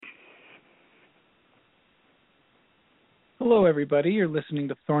Hello, everybody. You're listening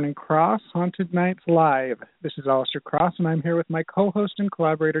to Thorn and Cross, Haunted Nights Live. This is Alistair Cross, and I'm here with my co-host and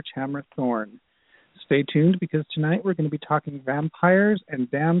collaborator, Tamara Thorne. Stay tuned, because tonight we're going to be talking vampires and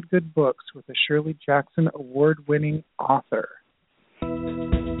damned good books with a Shirley Jackson award-winning author.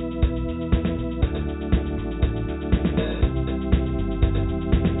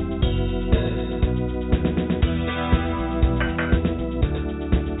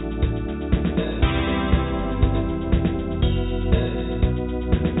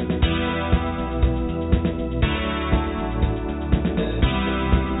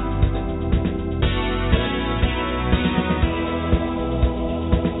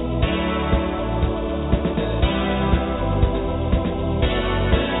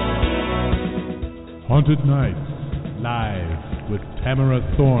 Haunted Nights, live with Tamara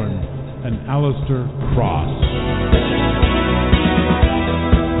Thorne and Alistair Cross.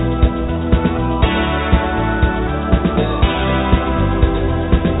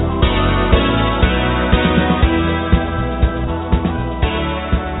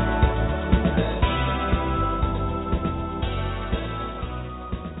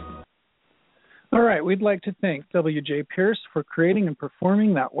 All right, we'd like to thank W.J. Pierce for creating and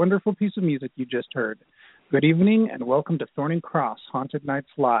performing that wonderful piece of music you just heard. Good evening, and welcome to Thorn and Cross, Haunted Nights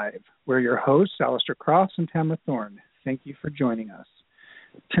Live. We're your hosts, Alistair Cross and Tamara Thorne. Thank you for joining us.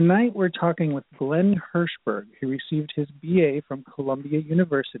 Tonight we're talking with Glenn Hirshberg, who received his B.A. from Columbia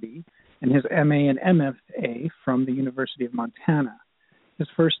University and his M.A. and M.F.A. from the University of Montana. His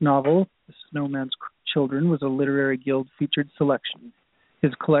first novel, The Snowman's Children, was a Literary Guild featured selection.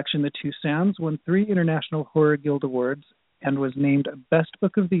 His collection, The Two Sands, won 3 International Horror Guild Awards and was named Best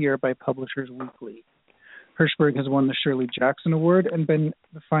Book of the Year by Publishers Weekly. Hirshberg has won the Shirley Jackson Award and been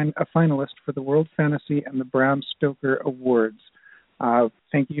a finalist for the World Fantasy and the Bram Stoker Awards.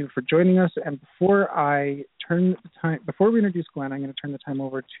 Thank you for joining us. And before we introduce Glenn, I'm going to turn the time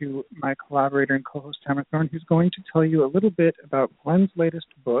over to my collaborator and co-host Tamara Thorne, who's going to tell you a little bit about Glenn's latest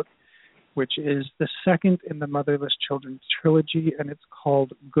book, which is the second in the Motherless Children trilogy, and it's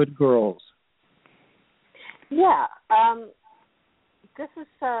called Good Girls. Yeah. This is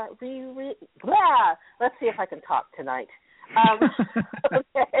let's see if I can talk tonight.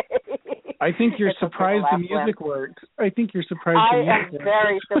 Okay. I think you're surprised the music works. I think you're surprised the music works. I am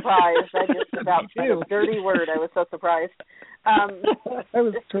very surprised. I just about said a dirty word. I was so surprised. I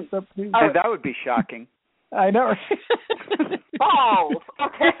was tripped up too. That would be shocking. I know. Balls.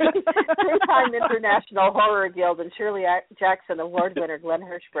 Okay. Two-time International Horror Guild and Shirley Jackson Award winner Glenn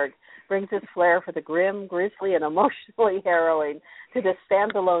Hirshberg brings his flair for the grim, grisly, and emotionally harrowing to this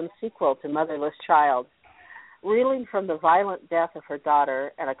standalone sequel to Motherless Child. Reeling from the violent death of her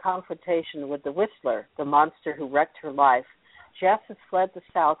daughter and a confrontation with the Whistler, the monster who wrecked her life, Jess has fled the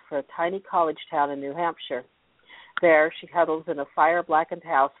South for a tiny college town in New Hampshire. There, she huddles in a fire-blackened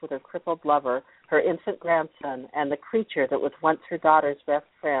house with her crippled lover, her infant grandson, and the creature that was once her daughter's best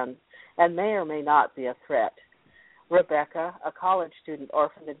friend and may or may not be a threat. Rebecca, a college student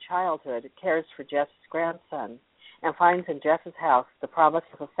orphaned in childhood, cares for Jess's grandson and finds in Jess's house the promise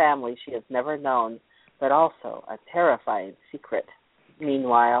of a family she has never known, but also a terrifying secret.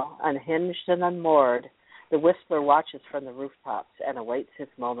 Meanwhile, unhinged and unmoored, the Whistler watches from the rooftops and awaits his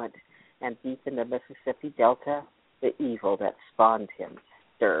moment, and deep in the Mississippi Delta, the evil that spawned him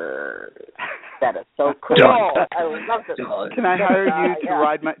stirs. That is so cool. I love it. Can I hire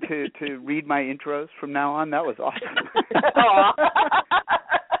you to read my intros from now on? That was awesome.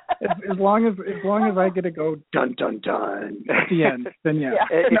 As long as I get to go dun dun dun at the end, then yeah.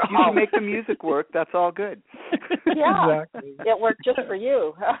 If you can make the music work, that's all good. Yeah, exactly. It worked just for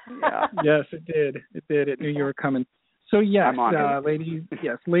you. Yeah. Yes, it did. It did. It knew you were coming. So yes,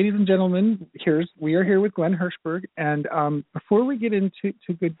 ladies and gentlemen, we are here with Glenn Hirshberg, and before we get into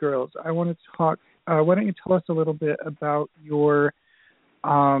Good Girls, I want to talk. Why don't you tell us a little bit about your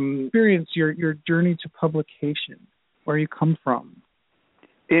experience, your journey to publication, where you come from?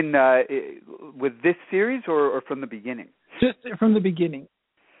 With this series, or from the beginning? Just from the beginning.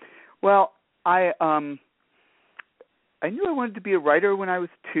 Well, I knew I wanted to be a writer when I was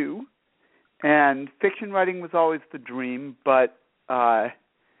 2. And fiction writing was always the dream, but I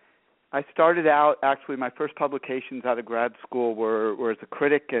started out, actually, my first publications out of grad school were as a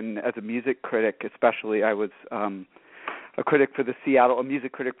critic and as a music critic, especially. I was a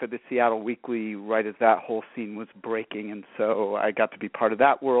music critic for the Seattle Weekly right as that whole scene was breaking, and so I got to be part of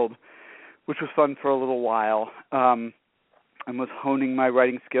that world, which was fun for a little while. And was honing my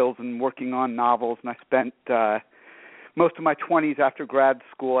writing skills and working on novels, and I spent most of my 20s after grad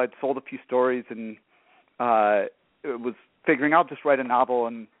school. I'd sold a few stories and was figuring I'll just write a novel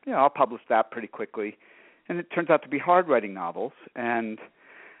and I'll publish that pretty quickly. and it turns out to be hard writing novels. And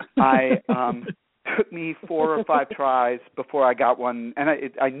I took me 4 or 5 tries before I got one, and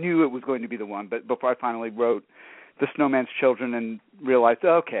I knew it was going to be the one, but before I finally wrote The Snowman's Children and realized,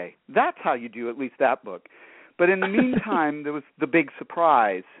 okay, that's how you do at least that book. But in the meantime, there was the big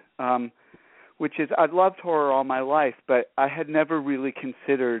surprise, which is I'd loved horror all my life, but I had never really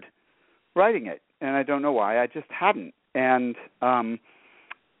considered writing it, and I don't know why. I just hadn't. And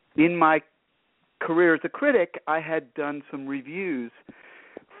in my career as a critic, I had done some reviews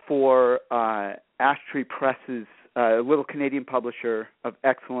for Ash Tree Press's little Canadian publisher of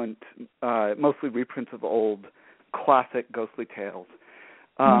excellent, mostly reprints of old classic ghostly tales.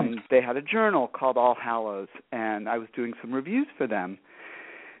 They had a journal called All Hallows, and I was doing some reviews for them.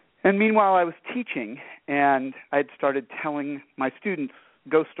 And meanwhile, I was teaching, and I had started telling my students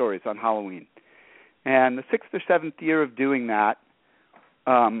ghost stories on Halloween. And the 6th or 7th year of doing that,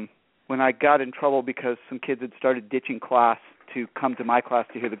 when I got in trouble because some kids had started ditching class to come to my class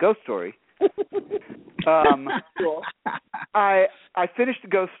to hear the ghost story, I finished the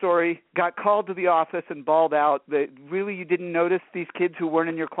ghost story, got called to the office and bawled out that really you didn't notice these kids who weren't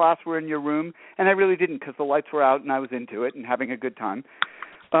in your class were in your room, and I really didn't because the lights were out and I was into it and having a good time.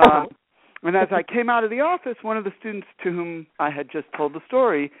 And as I came out of the office, one of the students to whom I had just told the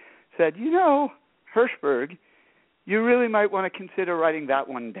story said, you know, Hirschberg, you really might want to consider writing that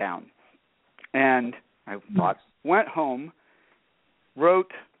one down. And I thought, went home,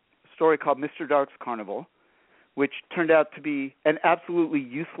 wrote a story called Mr. Dark's Carnival, which turned out to be an absolutely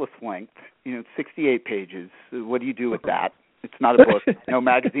useless length, 68 pages. What do you do with that? It's not a book. No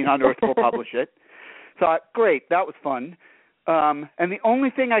magazine on earth will publish it. So great, that was fun. And the only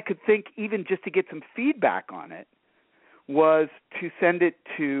thing I could think, even just to get some feedback on it, was to send it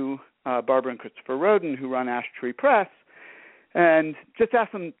to Barbara and Christopher Roden, who run Ash Tree Press, and just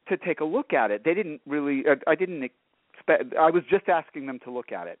ask them to take a look at it. They didn't really, I was just asking them to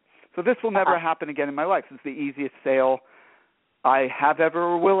look at it. So this will never happen again in my life. It's the easiest sale I have ever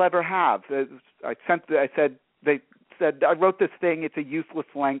or will ever have. They said, I wrote this thing. It's a useless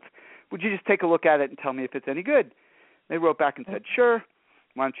length. Would you just take a look at it and tell me if it's any good? They wrote back and said, sure.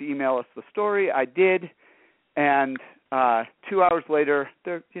 Why don't you email us the story? I did. And 2 hours later,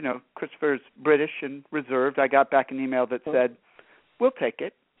 Christopher's British and reserved. I got back an email that said, we'll take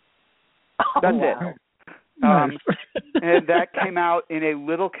it. That's it. And that came out in a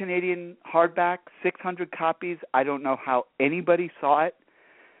little Canadian hardback, 600 copies. I don't know how anybody saw it,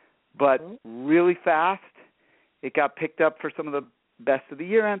 but really fast. It got picked up for some of the Best of the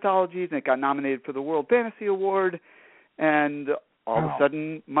Year anthologies, and it got nominated for the World Fantasy Award. And all of a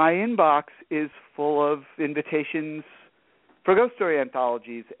sudden, my inbox is full of invitations for ghost story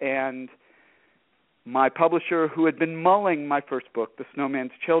anthologies. And my publisher, who had been mulling my first book, The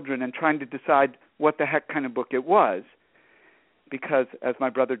Snowman's Children, and trying to decide what the heck kind of book it was, because, as my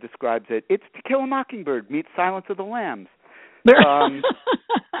brother describes it, it's To Kill a Mockingbird meets Silence of the Lambs.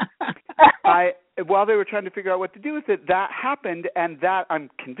 While they were trying to figure out what to do with it, that happened, and that, I'm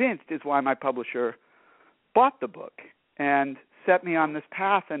convinced, is why my publisher bought the book and set me on this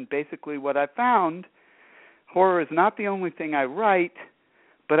path. And basically what I found, horror is not the only thing I write,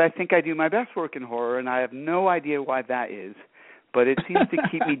 but I think I do my best work in horror, and I have no idea why that is. But it seems to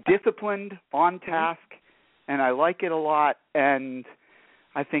keep me disciplined, on task, and I like it a lot, and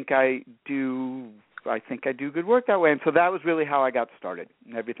I think I do good work that way. And so that was really how I got started.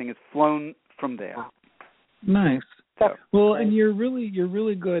 And everything has flown from there. Nice. So, well, and you're really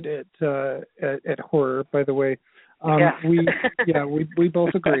good at horror, by the way. We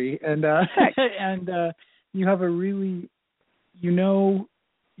both agree. And and you have a really, you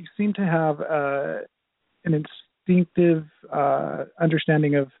seem to have an instinctive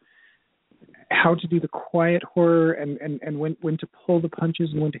understanding of how to do the quiet horror and when to pull the punches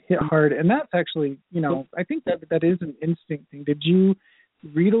and when to hit hard. And that's actually, I think that is an instinct thing. Did you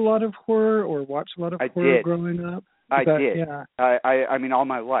read a lot of horror or watch a lot of horror growing up? I did. Yeah. I mean, all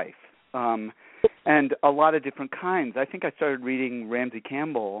my life. And a lot of different kinds. I think I started reading Ramsey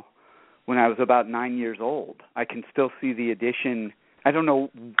Campbell when I was about 9 years old. I can still see the edition. I don't know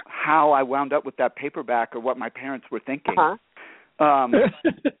how I wound up with that paperback or what my parents were thinking.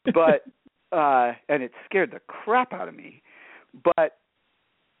 But and it scared the crap out of me. But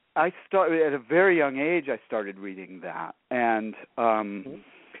I started at a very young age. I started reading that, and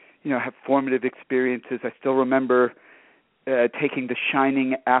have formative experiences. I still remember taking The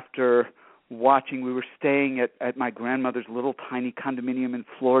Shining after watching. We were staying at my grandmother's little tiny condominium in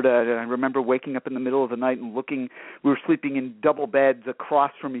Florida, and I remember waking up in the middle of the night and looking. We were sleeping in double beds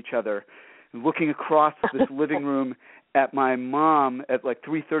across from each other, looking across this living room at my mom at like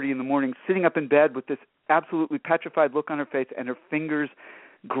 3:30 in the morning, sitting up in bed with this absolutely petrified look on her face and her fingers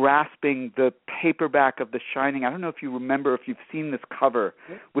grasping the paperback of The Shining. I don't know if you remember, if you've seen this cover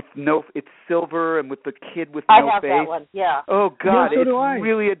with it's silver and with the kid with no face. I have that one, yeah. Oh, God, yeah, so it's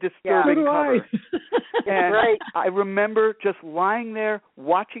really a disturbing cover. It's and great. I remember just lying there,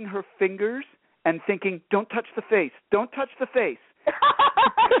 watching her fingers and thinking, don't touch the face, don't touch the face.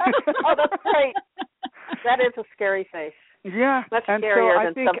 Oh, that's great. That is a scary face. Yeah, that's and scarier so I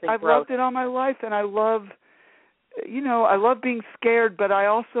than think something I've gross. loved it all my life, and I love being scared, but I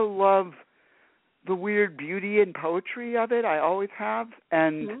also love the weird beauty and poetry of it. I always have,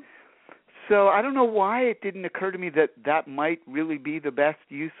 and so I don't know why it didn't occur to me that might really be the best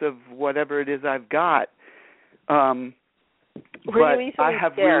use of whatever it is I've got. But I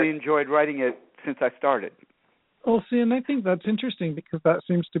have really enjoyed writing it since I started. Well, see, and I think that's interesting because that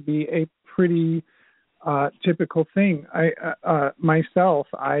seems to be a pretty typical thing. Myself,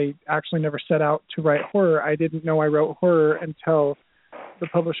 I actually never set out to write horror. I didn't know I wrote horror until the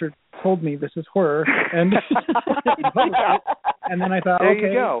publisher told me this is horror, and and then I thought, there okay,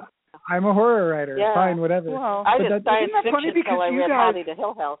 you go. I'm a horror writer. Yeah. Fine, whatever. Well, I did science fiction until I read Howdy to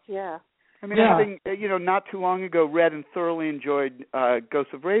Hill House. Yeah. I mean, having not too long ago read and thoroughly enjoyed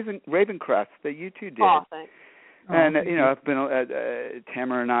Ghosts of Ravencrest that you two did. Oh, thanks. And I've been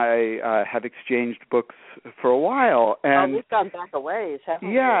Tamara and I have exchanged books for a while, and we've gone back a ways, haven't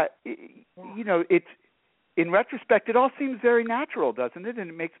we? Yeah, it's in retrospect, it all seems very natural, doesn't it? And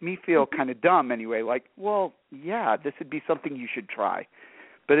it makes me feel kind of dumb anyway. Like, well, yeah, this would be something you should try.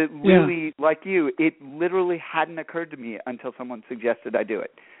 But it really, like you, it literally hadn't occurred to me until someone suggested I do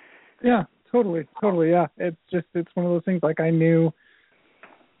it. Yeah, totally, yeah. It's one of those things. Like, I knew,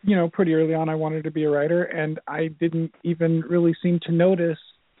 pretty early on I wanted to be a writer, and I didn't even really seem to notice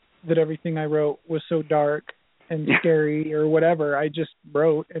that everything I wrote was so dark and scary or whatever. I just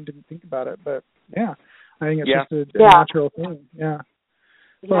wrote and didn't think about it. But yeah, I think it's just a natural thing. Yeah.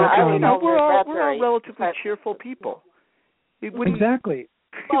 But, we're all relatively cheerful people. Exactly.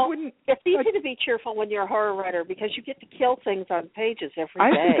 Well, it's easy to be cheerful when you're a horror writer because you get to kill things on pages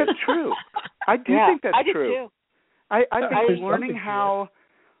every day. I think that's true. I do think that's true. Too. I think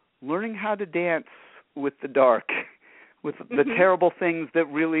learning how to dance with the dark, with the terrible things that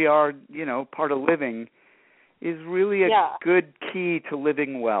really are, part of living, is really a good key to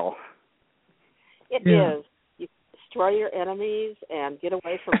living well. It is. You destroy your enemies and get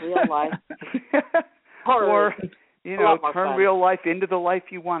away from real life. Or, turn real life into the life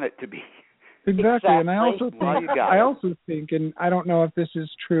you want it to be. Exactly. And I also think, and I don't know if this is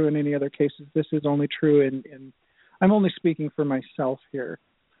true in any other cases, this is only true in I'm only speaking for myself here,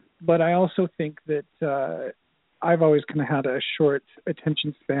 but I also think that I've always kind of had a short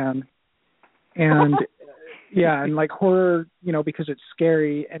attention span, and and like horror, because it's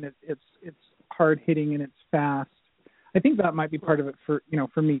scary and it's hard hitting and it's fast. I think that might be part of it for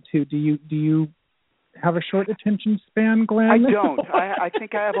me too. Do you have a short attention span, Glenn? I don't. I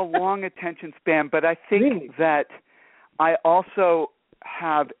think I have a long attention span, but I think that I also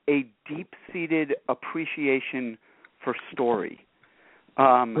have a deep-seated appreciation for story.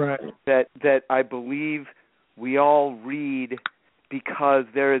 That I believe we all read because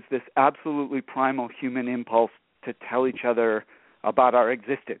there is this absolutely primal human impulse to tell each other about our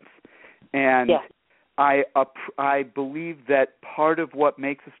existence. And I believe that part of what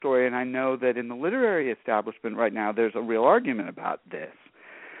makes a story, and I know that in the literary establishment right now there's a real argument about this,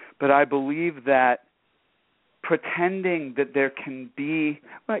 but I believe that pretending that there can be,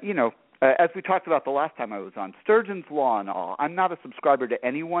 as we talked about the last time I was on, Sturgeon's Law and all, I'm not a subscriber to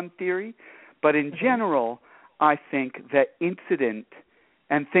any one theory, but in general, I think that incident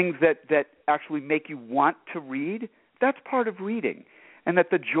and things that actually make you want to read, that's part of reading. And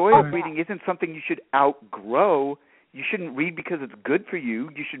that the joy of reading isn't something you should outgrow. You shouldn't read because it's good for you.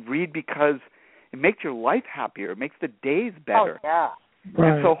 You should read because it makes your life happier. It makes the days better. Oh, yeah.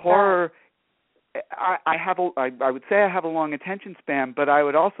 And so horror, I would say I have a long attention span, but I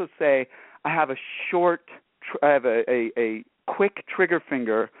would also say I have a quick trigger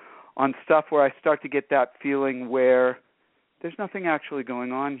finger on stuff where I start to get that feeling where there's nothing actually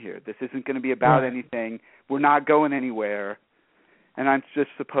going on here. This isn't going to be about anything. We're not going anywhere. And I'm just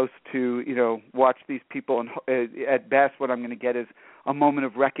supposed to, watch these people, and at best what I'm going to get is a moment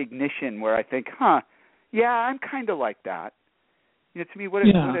of recognition where I think, I'm kind of like that. To me, what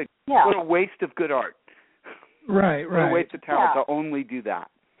a waste of good art. Right. What a waste of talent to only do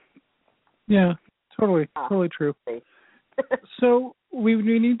that. Yeah, totally true. So we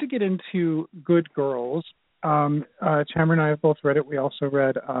need to get into Good Girls. Tamara and I have both read it. We also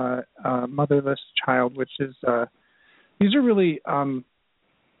read Motherless Child, which is these are really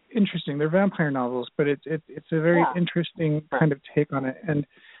interesting. They're vampire novels, but it's a very interesting kind of take on it. And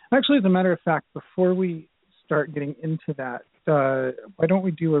actually, as a matter of fact, before we start getting into that, why don't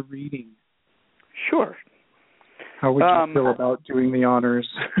we do a reading? Sure. How would you feel about doing the honors?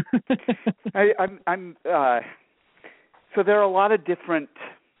 So there are a lot of different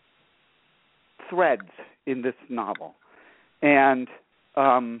threads in this novel, and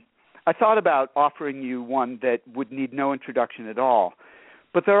I thought about offering you one that would need no introduction at all.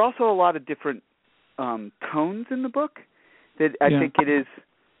 But there are also a lot of different tones in the book that I think it is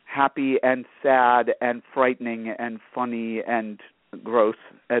happy and sad and frightening and funny and gross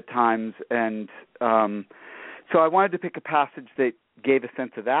at times. And so I wanted to pick a passage that gave a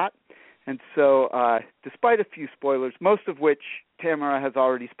sense of that. And so despite a few spoilers, most of which Tamara has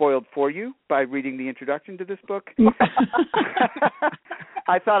already spoiled for you by reading the introduction to this book,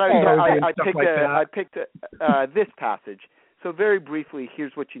 I thought I picked this passage. So very briefly,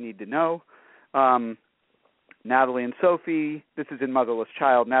 here's what you need to know. Natalie and Sophie, this is in Motherless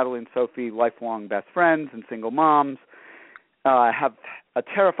Child, Natalie and Sophie, lifelong best friends and single moms, have a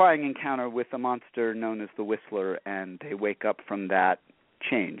terrifying encounter with a monster known as the Whistler, and they wake up from that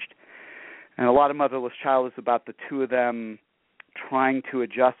changed. And a lot of Motherless Child is about the two of them trying to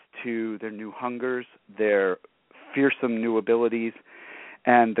adjust to their new hungers, their fearsome new abilities,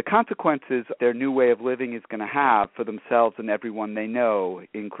 and the consequences their new way of living is going to have for themselves and everyone they know,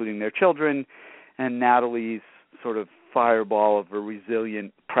 including their children, and Natalie's sort of fireball of a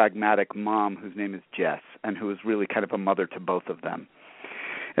resilient, pragmatic mom whose name is Jess, and who is really kind of a mother to both of them.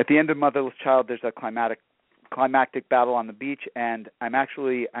 At the end of Motherless Child, there's a climactic battle on the beach, and I'm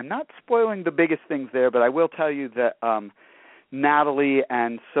not spoiling the biggest things there, but I will tell you that Natalie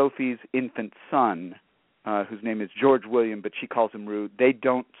and Sophie's infant son, whose name is George William, but she calls him Rue, they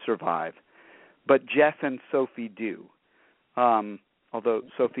don't survive. But Jess and Sophie do, although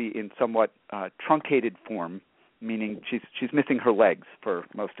Sophie in somewhat truncated form, meaning she's missing her legs for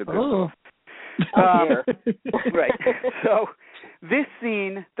most of this. Right. So this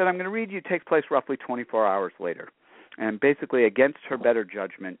scene that I'm going to read you takes place roughly 24 hours later. And basically, against her better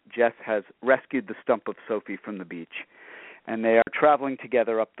judgment, Jess has rescued the stump of Sophie from the beach. And they are traveling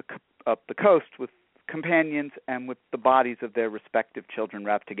together up the coast with companions and with the bodies of their respective children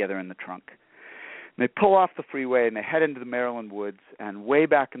wrapped together in the trunk. And they pull off the freeway and they head into the Maryland woods, and way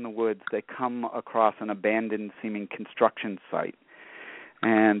back in the woods they come across an abandoned-seeming construction site.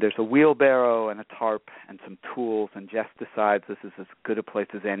 And there's a wheelbarrow and a tarp and some tools, and Jess decides this is as good a place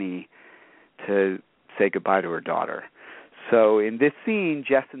as any to say goodbye to her daughter. So in this scene,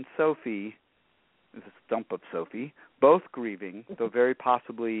 Jess and Sophie, the stump of Sophie, both grieving, though very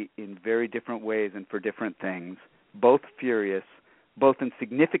possibly in very different ways and for different things, both furious, both in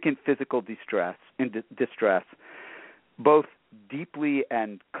significant physical distress, both deeply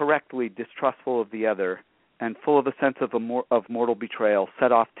and correctly distrustful of the other, and full of a sense of mortal betrayal,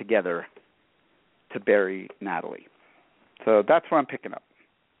 set off together to bury Natalie. So that's where I'm picking up.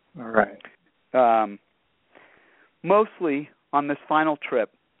 All right. Mostly on this final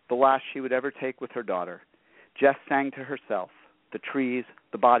trip, the last she would ever take with her daughter, Jess sang to herself, the trees,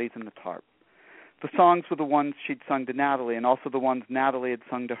 the bodies, and the tarp. The songs were the ones she'd sung to Natalie, and also the ones Natalie had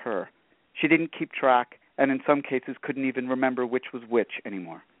sung to her. She didn't keep track, and in some cases couldn't even remember which was which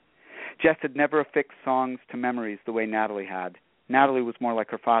anymore. Jess had never affixed songs to memories the way Natalie had. Natalie was more like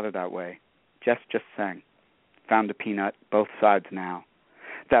her father that way. Jess just sang. Found a peanut, both sides now.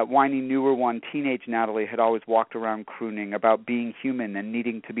 That whiny newer one, teenage Natalie, had always walked around crooning about being human and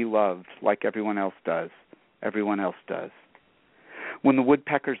needing to be loved like everyone else does. Everyone else does. When the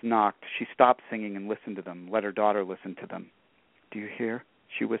woodpeckers knocked, she stopped singing and listened to them, let her daughter listen to them. Do you hear?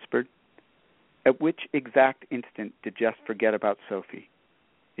 She whispered. At which exact instant did Jess forget about Sophie?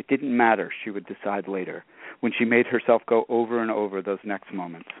 It didn't matter, she would decide later, when she made herself go over and over those next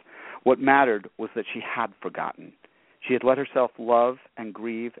moments. What mattered was that she had forgotten. She had let herself love and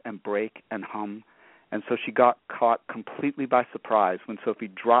grieve and break and hum, and so she got caught completely by surprise when Sophie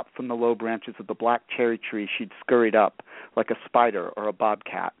dropped from the low branches of the black cherry tree she'd scurried up like a spider or a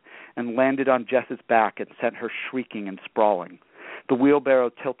bobcat and landed on Jess's back and sent her shrieking and sprawling. The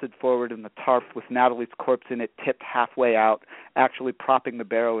wheelbarrow tilted forward and the tarp with Natalie's corpse in it tipped halfway out, actually propping the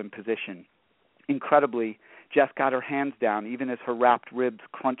barrow in position. Incredibly, Jess got her hands down even as her wrapped ribs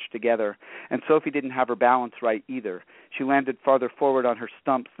crunched together, and Sophie didn't have her balance right either. She landed farther forward on her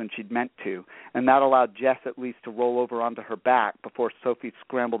stumps than she'd meant to, and that allowed Jess at least to roll over onto her back before Sophie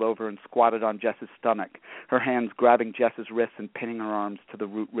scrambled over and squatted on Jess's stomach, her hands grabbing Jess's wrists and pinning her arms to the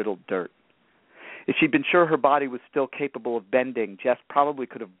root-riddled dirt. If she'd been sure her body was still capable of bending, Jess probably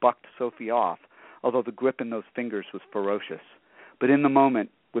could have bucked Sophie off, although the grip in those fingers was ferocious. But in the moment,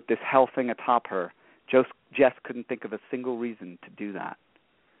 with this hell thing atop her, Jess couldn't think of a single reason to do that.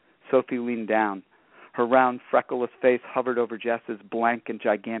 Sophie leaned down. Her round, freckleless face hovered over Jess's, blank and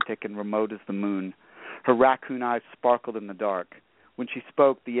gigantic and remote as the moon. Her raccoon eyes sparkled in the dark. When she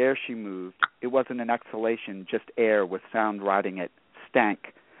spoke, the air she moved, it wasn't an exhalation, just air with sound riding it, stank.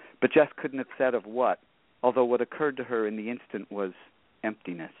 But Jess couldn't have said of what, although what occurred to her in the instant was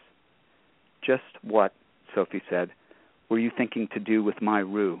emptiness. Just what, Sophie said, were you thinking to do with my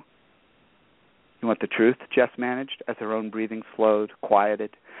Rue? You want the truth? Jess managed, as her own breathing slowed,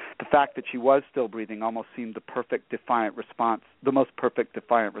 quieted. The fact that she was still breathing almost seemed the most perfect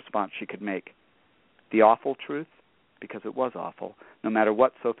defiant response she could make. The awful truth? Because it was awful, no matter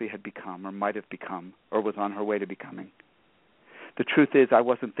what Sophie had become or might have become or was on her way to becoming. The truth is, I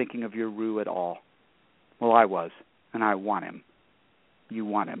wasn't thinking of your Rue at all. Well, I was, and I want him. You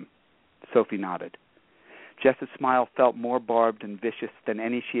want him. Sophie nodded. Jess's smile felt more barbed and vicious than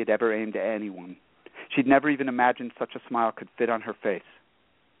any she had ever aimed at anyone. She'd never even imagined such a smile could fit on her face.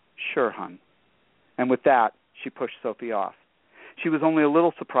 Sure, hon. And with that, she pushed Sophie off. She was only a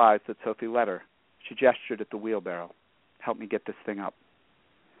little surprised that Sophie let her. She gestured at the wheelbarrow. Help me get this thing up.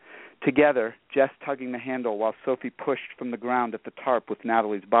 Together, Jess tugging the handle while Sophie pushed from the ground at the tarp with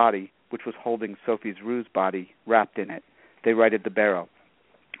Natalie's body, which was holding Sophie's Rue's body, wrapped in it. They righted the barrow.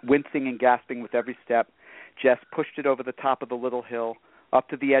 Wincing and gasping with every step, Jess pushed it over the top of the little hill, up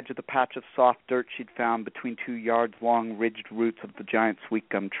to the edge of the patch of soft dirt she'd found between 2 yards-long ridged roots of the giant sweet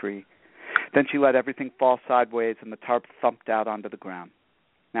gum tree. Then she let everything fall sideways and the tarp thumped out onto the ground.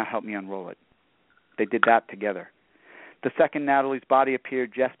 Now help me unroll it. They did that together. The second Natalie's body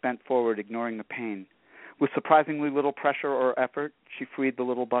appeared, Jess bent forward, ignoring the pain. With surprisingly little pressure or effort, she freed the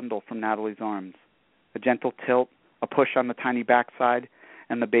little bundle from Natalie's arms. A gentle tilt, a push on the tiny backside,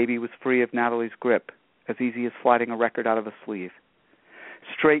 and the baby was free of Natalie's grip, as easy as sliding a record out of a sleeve.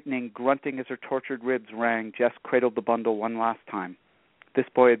 Straightening, grunting as her tortured ribs rang, Jess cradled the bundle one last time. This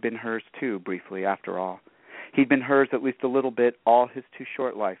boy had been hers too, briefly, after all. He'd been hers at least a little bit all his too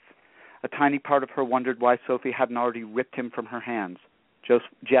short life. A tiny part of her wondered why Sophie hadn't already ripped him from her hands.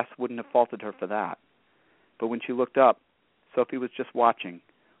 Jess wouldn't have faulted her for that. But when she looked up, Sophie was just watching,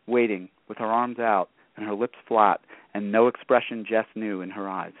 waiting, with her arms out and her lips flat, and no expression Jess knew in her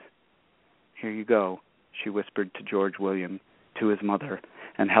eyes. Here you go, she whispered to George William, to his mother,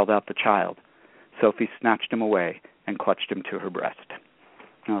 and held out the child. Sophie snatched him away and clutched him to her breast.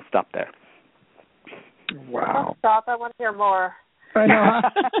 I'll stop there. Wow. Don't stop. I want to hear more. I know.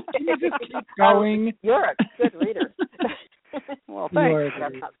 You just keep going. You're a good reader. Well, thanks.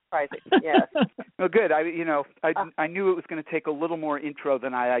 That's not surprising. Yes. Well, good. I knew it was going to take a little more intro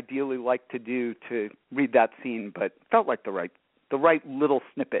than I ideally like to do to read that scene, but felt like the right little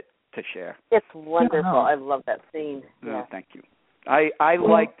snippet to share. It's wonderful. I love that scene. Oh, yeah. Thank you. I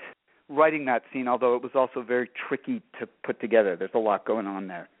liked writing that scene, although it was also very tricky to put together. There's a lot going on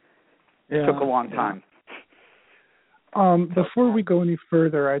there. It took a long time. Before we go any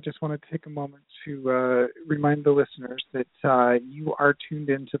further, I just want to take a moment to remind the listeners that you are tuned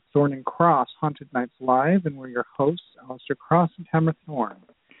in to Thorn and Cross Haunted Nights Live, and we're your hosts, Alistair Cross and Tamara Thorne.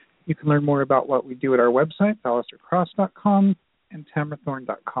 You can learn more about what we do at our website, alistaircross.com and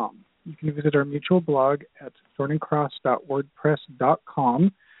tamarathorne.com. You can visit our mutual blog at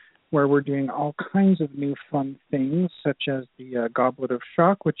thornandcross.wordpress.com, where we're doing all kinds of new fun things, such as the Goblet of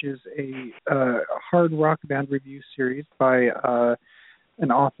Shock, which is a hard rock band review series by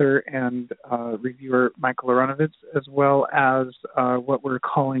an author and reviewer, Michael Aronovitz, as well as what we're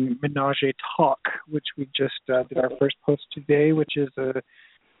calling Menage a Talk, which we just did our first post today, which is a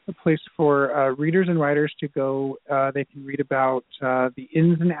place for readers and writers to go. They can read about the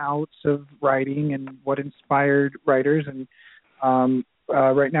ins and outs of writing and what inspired writers. And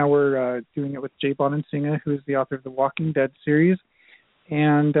right now we're doing it with Jay Bonansinga, who is the author of the Walking Dead series.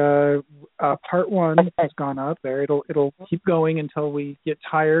 And part one has gone up there. It'll keep going until we get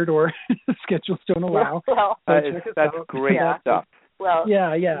tired or the schedules don't allow. Well, that's great stuff. Well,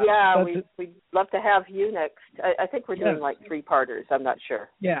 yeah. We'd love to have you next. I think we're doing like 3-parters. I'm not sure.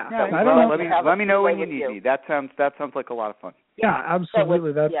 Yeah. So I don't know. Let me know when you need me. That sounds like a lot of fun. Yeah,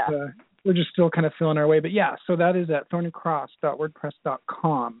 absolutely. We're just still kind of feeling our way, but yeah. So that is at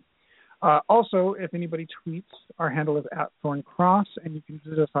thornandcross.wordpress.com. Also, if anybody tweets, our handle is at @thorncross, and you can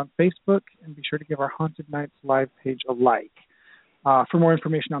visit us on Facebook, and be sure to give our Haunted Nights Live page a like. For more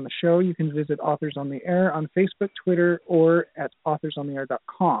information on the show, you can visit Authors on the Air on Facebook, Twitter, or at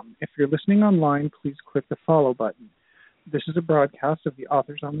authorsontheair.com. If you're listening online, please click the follow button. This is a broadcast of the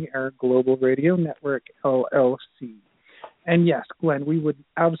Authors on the Air Global Radio Network, LLC. And yes, Glenn, we would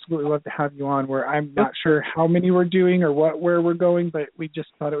absolutely love to have you on. Where I'm not sure how many we're doing or where we're going, but we just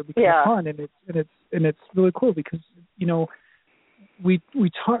thought it would be kind of fun, and it's really cool because we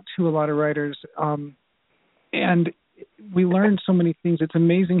talk to a lot of writers, and we learn so many things. It's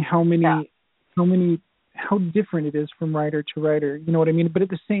amazing how different it is from writer to writer. You know what I mean? But at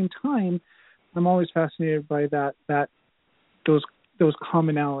the same time, I'm always fascinated by those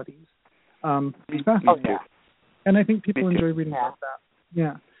commonalities. It's fascinating. And I think people enjoy reading about that.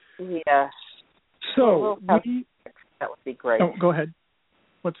 Yeah. Yeah. So that would be great. Oh, go ahead.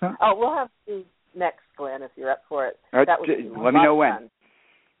 What's that? Oh, we'll have to do next, Glenn, if you're up for it. That would be let me know when. Okay.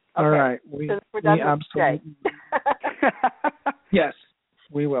 All right. We absolutely. Yes,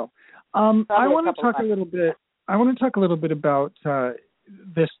 we will. I want to talk a little bit. I want to talk a little bit about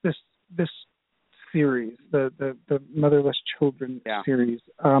this series, the Motherless Children series.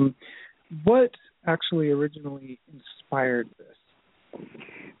 What actually originally inspired this?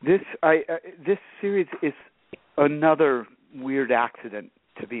 This series is another weird accident,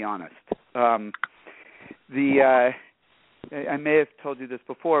 to be honest. I may have told you this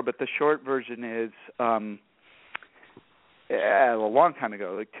before, but the short version is a long time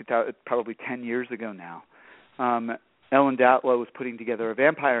ago, like probably 10 years ago now. Ellen Datlow was putting together a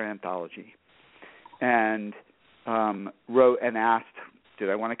vampire anthology and wrote and asked, did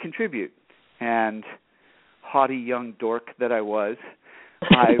I want to contribute? And haughty young dork that I was,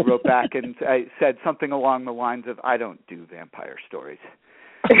 I wrote back and I said something along the lines of, I don't do vampire stories.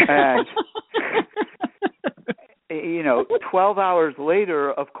 And, 12 hours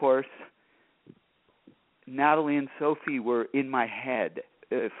later, of course, Natalie and Sophie were in my head,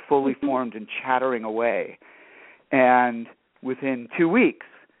 fully formed and chattering away. And within 2 weeks,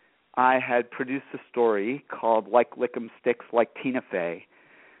 I had produced a story called Like Lick'em Sticks, Like Tina Fey.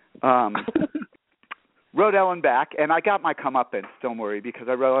 Wrote Ellen back, and I got my comeuppance, don't worry, because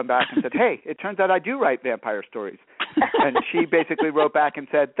I wrote Ellen back and said, hey, it turns out I do write vampire stories. And she basically wrote back and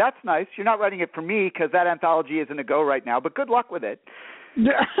said, that's nice. You're not writing it for me because that anthology isn't a go right now, but good luck with it.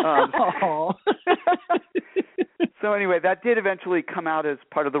 So anyway, that did eventually come out as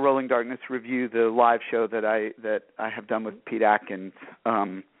part of the Rolling Darkness Review, the live show that I have done with Pete Atkins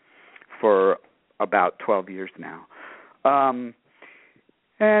for about 12 years now.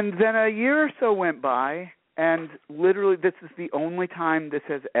 And then a year or so went by, and literally this is the only time this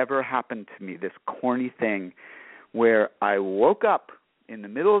has ever happened to me, this corny thing, where I woke up in the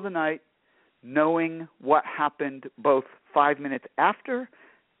middle of the night knowing what happened both 5 minutes after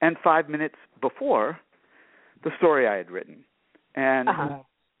and 5 minutes before the story I had written. And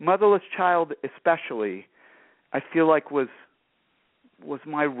Motherless Child especially, I feel like was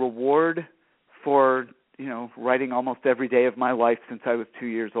my reward for writing almost every day of my life since I was 2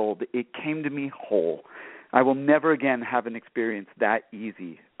 years old. It came to me whole. I will never again have an experience that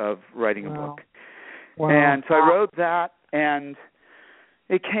easy of writing a book. Wow. And so I wrote that, and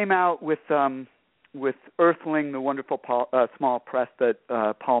it came out with Earthling, the wonderful small press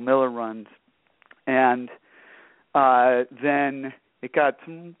that Paul Miller runs. And then it got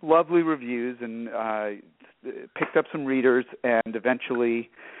some lovely reviews and picked up some readers, and eventually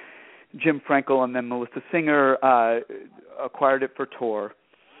Jim Frankel and then Melissa Singer acquired it for Tor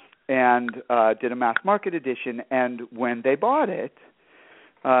and did a mass market edition. And when they bought it,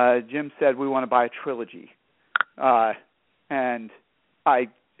 Jim said, we want to buy a trilogy. And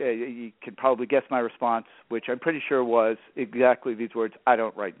you can probably guess my response, which I'm pretty sure was exactly these words: I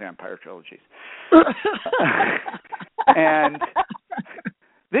don't write vampire trilogies. And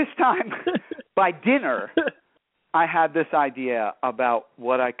this time, by dinner, I had this idea about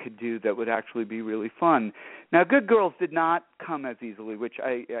what I could do that would actually be really fun. Now, Good Girls did not come as easily, which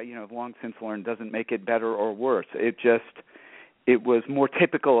I have long since learned doesn't make it better or worse. It was more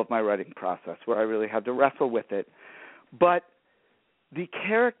typical of my writing process, where I really had to wrestle with it. But the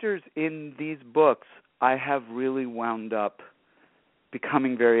characters in these books I have really wound up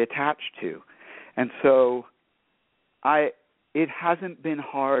becoming very attached to. And so it hasn't been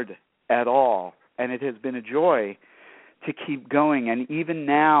hard at all, and it has been a joy to keep going. And even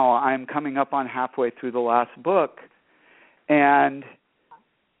now, I'm coming up on halfway through the last book, and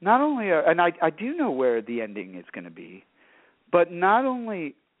not only I do know where the ending is going to be, but not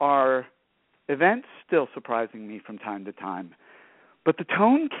only are events still surprising me from time to time, but the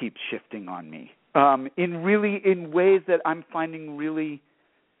tone keeps shifting on me in ways that I'm finding really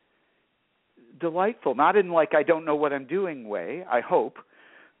delightful. Not in like I don't know what I'm doing way, I hope,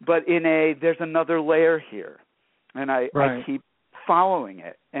 but in there's another layer here, and I keep following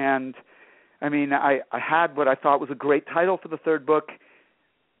it. And I mean, I had what I thought was a great title for the third book,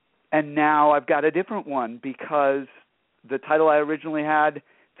 and now I've got a different one because the title I originally had,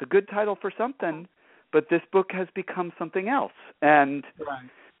 it's a good title for something, but this book has become something else. And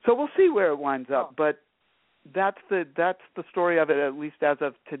so we'll see where it winds up. But that's the story of it, at least as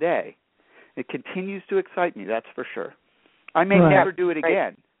of today. It continues to excite me, that's for sure. I may never do it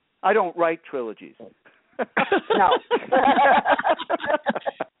again. I don't write trilogies. No.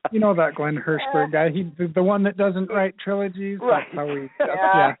 You know that Glenn Hirschberg guy. He's the one that doesn't write trilogies. Right. That's how we.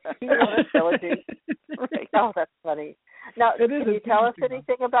 You know the trilogy. Right. Oh, that's funny. Now, can you tell us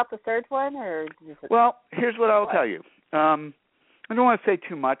anything about the third one, or? Well, here's what I'll tell you. I don't want to say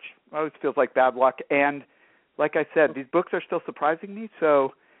too much. It always feels like bad luck. And like I said, these books are still surprising me.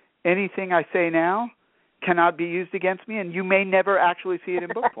 So anything I say now cannot be used against me, and you may never actually see it in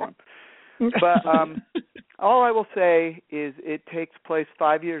book form. But all I will say is it takes place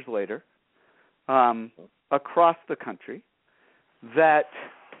 5 years later, across the country, that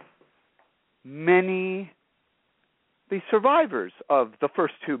the survivors of the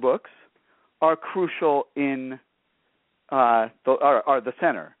first two books are crucial in are the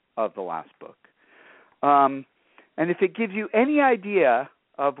center of the last book. And if it gives you any idea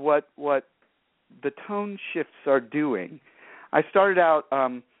of what the tone shifts are doing, I started out.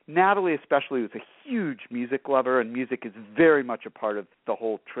 Natalie especially was a huge music lover, and music is very much a part of the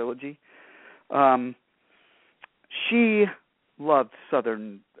whole trilogy. She loved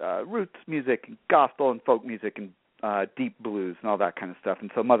Southern roots music, and gospel and folk music, and deep blues and all that kind of stuff.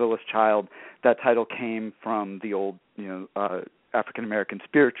 And so Motherless Child, that title came from the old, African-American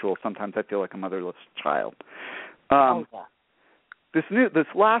spiritual, Sometimes I Feel Like a Motherless Child. This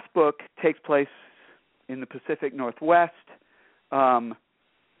last book takes place in the Pacific Northwest.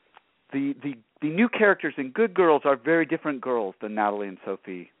 The new characters in Good Girls are very different girls than Natalie and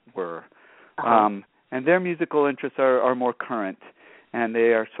Sophie were. And their musical interests are more current, and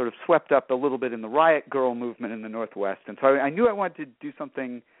they are sort of swept up a little bit in the riot girl movement in the Northwest. And so I knew I wanted to do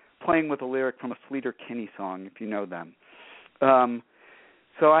something playing with a lyric from a Sleater Kinney song, if you know them.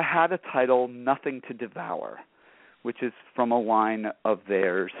 So I had a title, Nothing to Devour, which is from a line of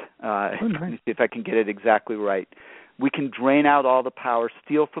theirs. Let me see if I can get it exactly right. We can drain out all the power,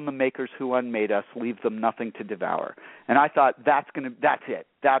 steal from the makers who unmade us, leave them nothing to devour. And I thought that's it.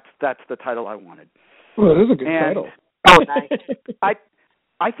 That's the title I wanted. Well, it is a good title. Oh, nice.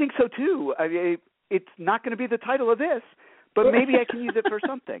 I think so too. I mean, it's not going to be the title of this, but maybe I can use it for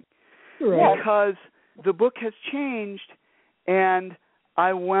something. Right. Because the book has changed, and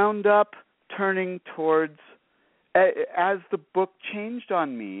I wound up turning towards, as the book changed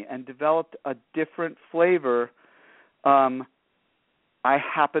on me and developed a different flavor. I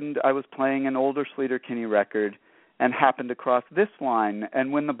was playing an older Sleater Kinney record and happened across this line,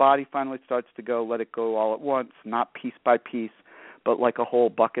 and when the body finally starts to go, let it go all at once, not piece by piece, but like a whole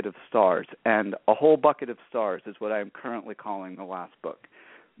bucket of stars. And a whole bucket of stars is what I am currently calling the last book.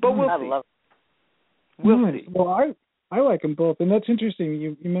 But we'll see. We'll see. Well, I like them both, and that's interesting.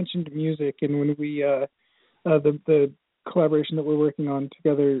 You mentioned music, and when we the collaboration that we're working on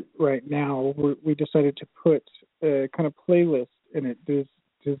together right now, we decided to put a kind of playlist in it. Does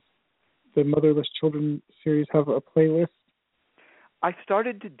the Motherless Children series have a playlist? I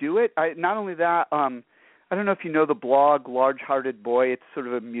started to do it. Not only that, I don't know if you know the blog Large Hearted Boy. It's sort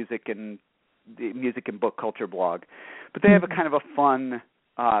of a music and book culture blog, but they have a kind of a fun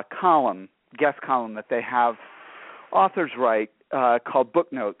guest column that they have authors write called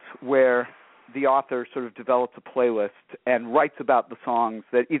Book Notes, where the author sort of develops a playlist and writes about the songs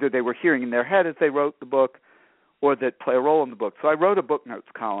that either they were hearing in their head as they wrote the book or that play a role in the book. So I wrote a Book Notes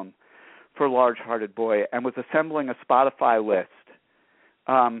column for Large Hearted Boy and was assembling a Spotify list.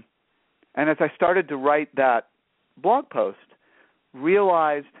 And as I started to write that blog post,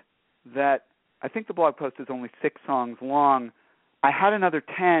 realized that I think the blog post is only 6 songs long. I had another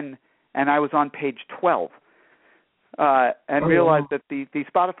 10, and I was on page 12. And realized that the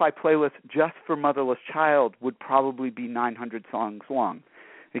Spotify playlist just for Motherless Child would probably be 900 songs long.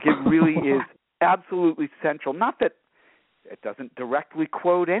 Like, it really is absolutely central. Not that it doesn't directly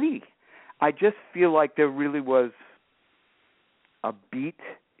quote any. I just feel like there really was a beat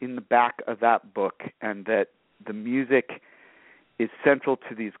in the back of that book, and that the music is central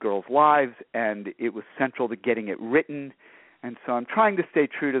to these girls' lives, and it was central to getting it written. And so I'm trying to stay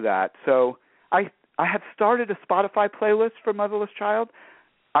true to that. So I have started a Spotify playlist for Motherless Child.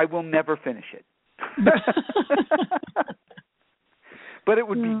 I will never finish it. But it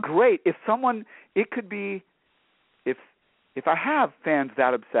would be great if I have fans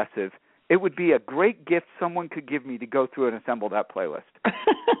that obsessive, it would be a great gift someone could give me to go through and assemble that playlist.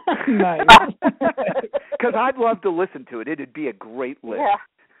 Nice. Because I'd love to listen to it. It'd be a great list.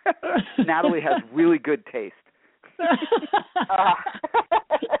 Yeah. Natalie has really good taste.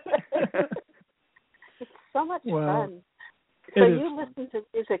 It's so much fun. So you listen to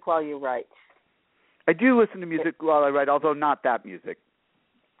music while you write? I do listen to music while I write, although not that music.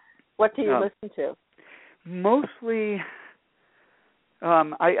 What do you listen to? Mostly,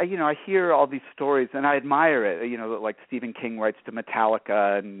 I hear all these stories and I admire it. Like Stephen King writes to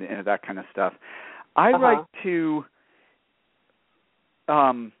Metallica and that kind of stuff. I write to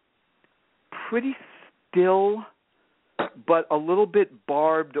pretty still, but a little bit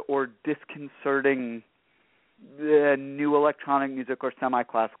barbed or disconcerting new electronic music or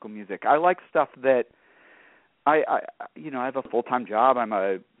semi-classical music. I like stuff that I have a full-time job. I'm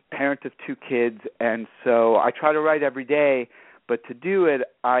a parent of 2 kids, and so I try to write every day, but to do it,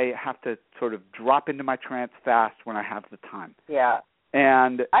 I have to sort of drop into my trance fast when I have the time. Yeah.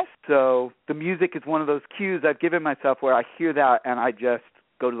 And so the music is one of those cues I've given myself where I hear that and I just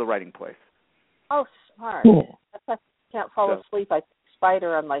go to the writing place. Oh, smart. Cool. I can't fall asleep. I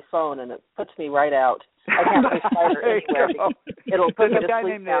Spider on my phone, and it puts me right out. I can't play Spider anywhere because it'll put me to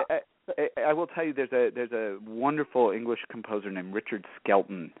sleep now. I will tell you, there's a wonderful English composer named Richard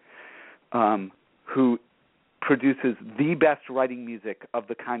Skelton, who produces the best writing music of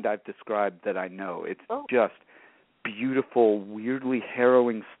the kind I've described that I know. It's just beautiful, weirdly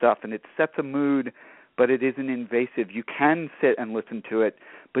harrowing stuff, and it sets a mood, but it isn't invasive. You can sit and listen to it,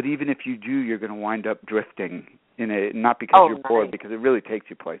 but even if you do, you're going to wind up drifting in it, not because you're bored, because it really takes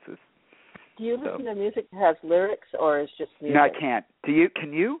you places. Do you listen to music that has lyrics, or is just music? No, I can't. Do you?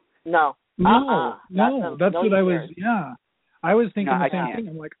 Can you? No. No, that's what I was, I was thinking the same thing.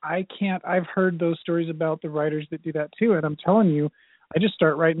 I'm like, I can't. I've heard those stories about the writers that do that too, and I'm telling you, I just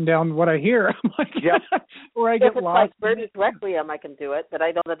start writing down what I hear. I'm like, or I get lost. If it's like Verdi's Requiem, I can do it, but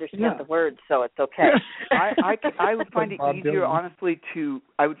I don't understand the words, so it's okay. I would find it easier, honestly,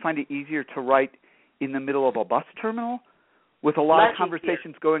 I would find it easier to write in the middle of a bus terminal with a lot of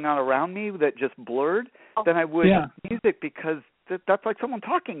conversations going on around me that just blurred than I would music, because that's like someone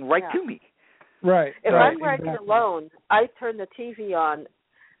talking right to me. Right. If I'm writing alone, I turn the TV on.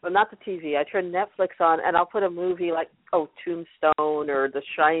 Well, not the TV. I turn Netflix on, and I'll put a movie like Tombstone or The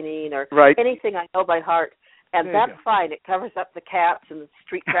Shining or anything I know by heart, and that's fine. It covers up the cats and the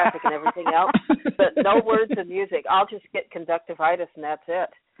street traffic and everything else, but no words and music. I'll just get conductivitis, and that's it.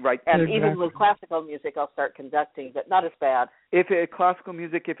 Right. And even with classical music, I'll start conducting, but not as bad. Classical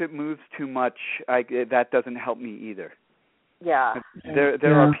music, if it moves too much, that doesn't help me either. Yeah.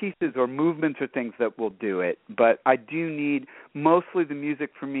 There are pieces or movements or things that will do it, but I do need mostly the music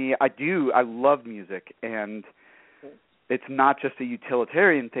for me. I love music, and it's not just a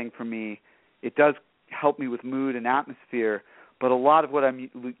utilitarian thing for me. It does help me with mood and atmosphere, but a lot of what I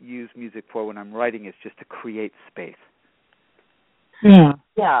use music for when I'm writing is just to create space. Yeah.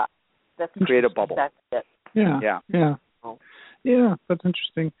 Yeah. That's create a bubble. That's it. Yeah. Yeah, that's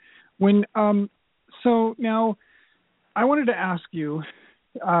interesting. When so now I wanted to ask you,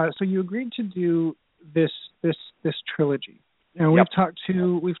 so you agreed to do this trilogy, and we've talked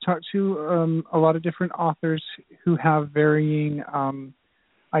to a lot of different authors who have varying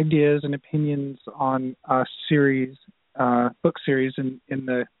ideas and opinions on series, book series in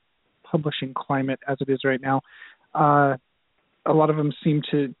the publishing climate as it is right now. A lot of them seem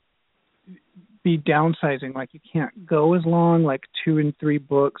to be downsizing, like you can't go as long, like 2 and 3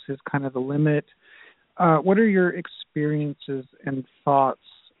 books is kind of the limit. What are your experiences and thoughts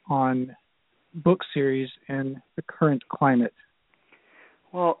on book series in the current climate?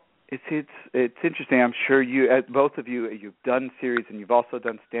 Well, it's interesting. I'm sure both of you, you've done series and you've also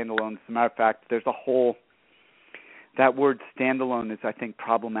done standalones. As a matter of fact, there's a whole, that word standalone is, I think,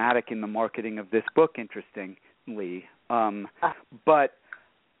 problematic in the marketing of this book, interestingly. But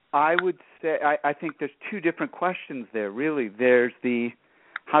I would say, I think there's 2 different questions there, really. There's the,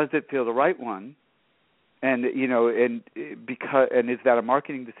 how does it feel to write one? And, and is that a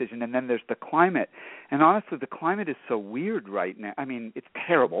marketing decision? And then there's the climate. And honestly, the climate is so weird right now. I mean, it's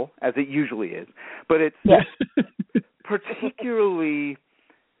terrible, as it usually is, but it's particularly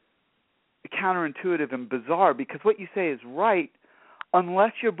counterintuitive and bizarre, because what you say is right,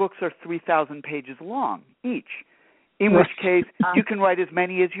 unless your books are 3,000 pages long each, in which case you can write as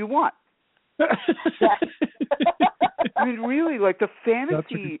many as you want. I mean, really, like the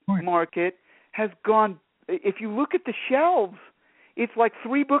fantasy market has gone. If you look at the shelves, it's like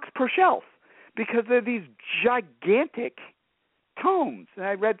 3 books per shelf, because they're these gigantic tomes. And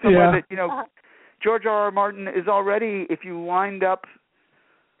I read somewhere that, George R.R. Martin is already, if you lined up,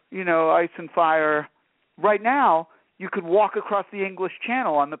 Ice and Fire right now, you could walk across the English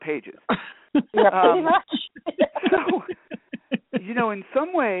Channel on the pages. Pretty much. So, in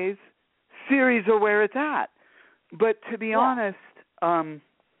some ways, series are where it's at. But to be honest,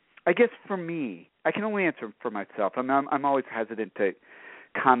 I guess for me, I can only answer for myself. I'm always hesitant to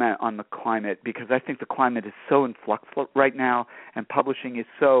comment on the climate because I think the climate is so in flux right now, and publishing is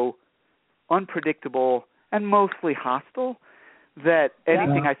so unpredictable and mostly hostile that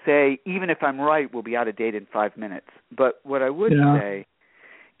anything I say, even if I'm right, will be out of date in 5 minutes. But what I would say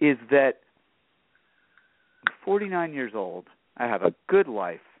is that I'm 49 years old. I have a good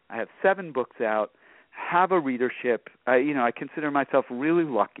life. I have 7 books out, have a readership. I consider myself really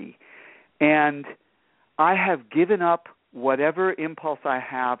lucky. And I have given up whatever impulse I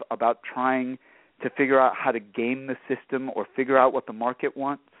have about trying to figure out how to game the system or figure out what the market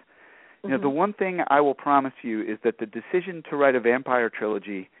wants. The one thing I will promise you is that the decision to write a vampire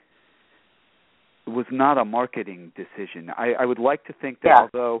trilogy was not a marketing decision. I would like to think that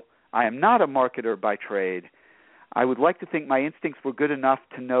although I am not a marketer by trade, I would like to think my instincts were good enough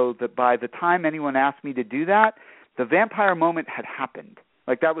to know that by the time anyone asked me to do that, the vampire moment had happened.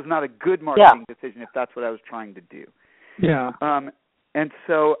 Like, that was not a good marketing decision if that's what I was trying to do. Yeah. And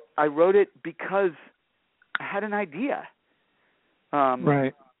so I wrote it because I had an idea.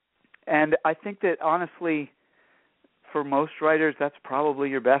 Right. And I think that, honestly, for most writers, that's probably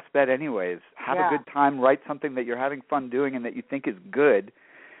your best bet anyways. Have a good time, write something that you're having fun doing and that you think is good,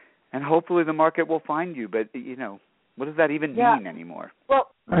 and hopefully the market will find you. But, what does that even mean anymore?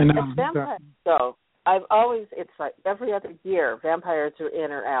 Well, I know. as vampires, though, it's like every other year, vampires are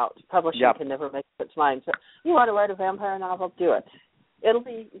in or out. Publishing can never make up its mind. So you want to write a vampire novel, do it. It'll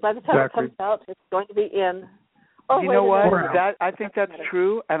be, by the time it comes out, it's going to be in. You know what? I think that's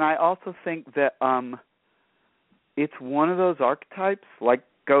true, and I also think that it's one of those archetypes, like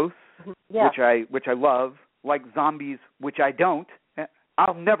ghosts, which I love, like zombies, which I don't.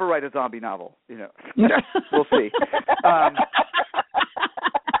 I'll never write a zombie novel. We'll see.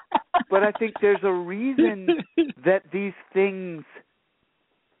 But I think there's a reason that these things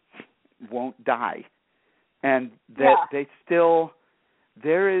won't die, and that they still.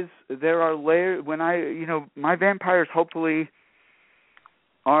 There are layers. When my vampires hopefully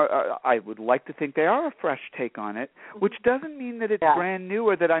are. I would like to think they are a fresh take on it, which doesn't mean that it's brand new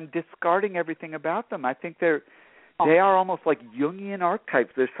or that I'm discarding everything about them. I think they are almost like Jungian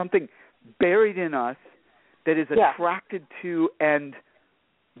archetypes. There's something buried in us that is attracted to and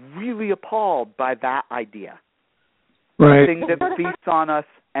really appalled by that idea. Right. Something that feasts on us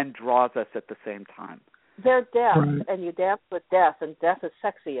and draws us at the same time. They're death, and you dance with death, and death is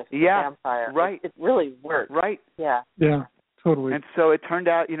sexy if you're a vampire. Right. It really works. Right. Yeah. Yeah, totally. And so it turned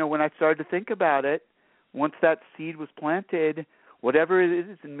out, when I started to think about it, once that seed was planted, whatever it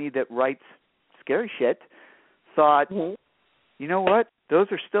is in me that writes scary shit, thought, you know what? Those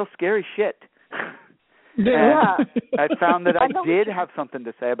are still scary shit. Yeah. I found that I did have something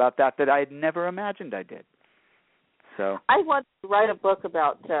to say about that I had never imagined I did. So I want to write a book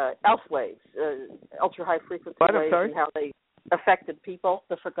about elf waves, ultra high frequency waves, and how they affected people,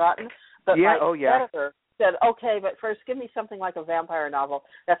 the forgotten. But my editor said, "Okay, but first, give me something like a vampire novel."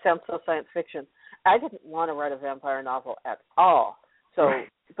 That sounds so science fiction. I didn't want to write a vampire novel at all. So,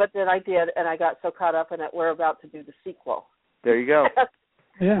 but then I did, and I got so caught up in it. We're about to do the sequel. There you go.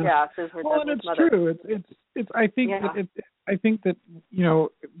 Yeah. Since we're done with it's true. It's. I think that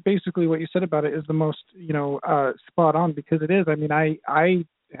basically what you said about it is the most spot on, because it is. I mean, I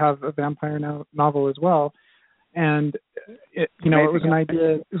have a vampire novel as well, and it was an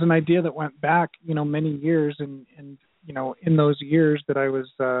idea. It was an idea that went back many years, and in those years that I was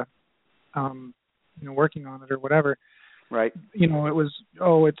working on it or whatever. Right. It was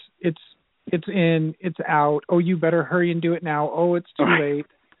it's in, it's out. Oh, you better hurry and do it now. Oh, it's too late.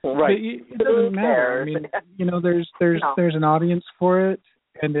 Right. It doesn't matter. I mean, there's an audience for it,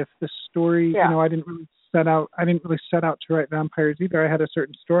 and if the story, I didn't really set out to write vampires either. I had a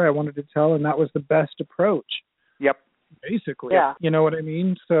certain story I wanted to tell, and that was the best approach. Yep. Basically. Yeah. You know what I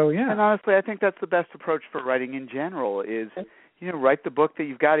mean? So yeah. And honestly, I think that's the best approach for writing in general. Is write the book that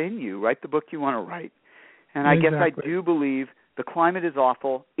you've got in you. Write the book you want to write. And I guess I do believe the climate is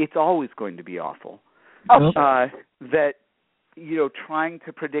awful. It's always going to be awful. That, trying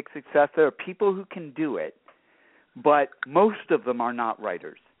to predict success, there are people who can do it, but most of them are not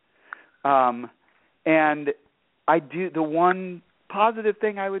writers. And the one positive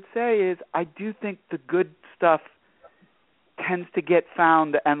thing I would say is I do think the good stuff tends to get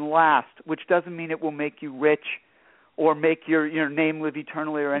found and last, which doesn't mean it will make you rich or make your name live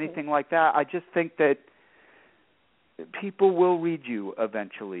eternally or anything like that. I just think that people will read you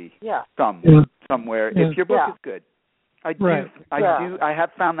eventually, somewhere, if your book is good. I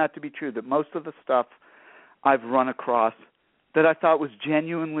have found that to be true, that most of the stuff I've run across that I thought was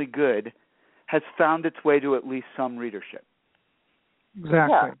genuinely good has found its way to at least some readership.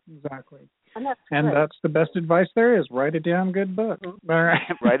 Exactly. And that's the best advice there is: write a damn good book. Mm-hmm. All right.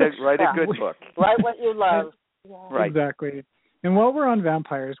 write a good book. Write what you love. Yeah. Right. Exactly. And while we're on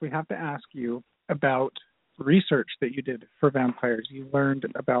vampires, we have to ask you about research that you did for vampires. You learned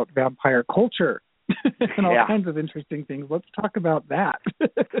about vampire culture and all kinds of interesting things. Let's talk about that.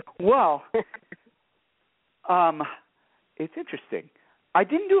 Well, it's interesting. I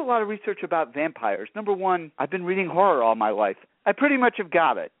didn't do a lot of research about vampires. Number one, I've been reading horror all my life. I pretty much have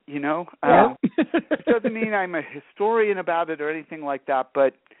got it, you know. It doesn't mean I'm a historian about it or anything like that,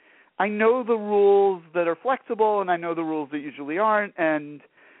 but I know the rules that are flexible and I know the rules that usually aren't, and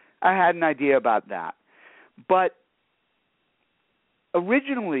I had an idea about that. But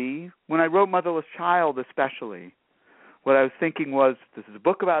originally, when I wrote Motherless Child especially, what I was thinking was, this is a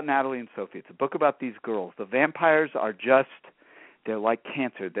book about Natalie and Sophie. It's a book about these girls. The vampires are they're like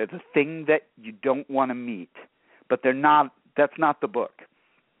cancer. They're the thing that you don't want to meet, but they're not. That's not the book.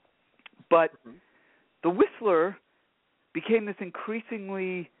 But The Whistler became this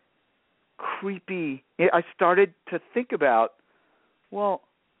increasingly creepy. I started to think about, well,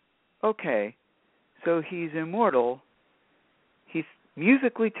 okay, so he's immortal. He's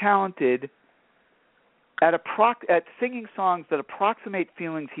musically talented at singing songs that approximate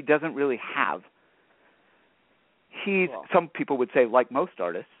feelings he doesn't really have. Some people would say, like most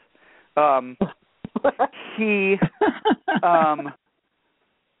artists.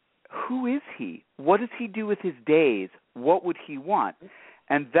 Who is he? What does he do with his days? What would he want?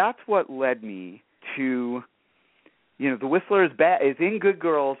 And that's what led me to, The Whistler is in Good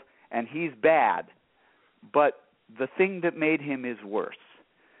Girls, and he's bad, but the thing that made him is worse.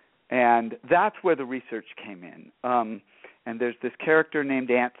 And that's where the research came in. And there's this character named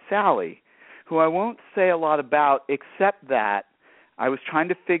Aunt Sally, who I won't say a lot about, except that I was trying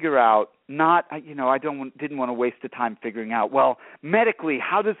to figure out, I didn't want to waste the time figuring out, well, medically,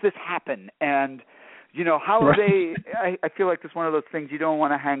 how does this happen? And, how are they, I feel like it's one of those things you don't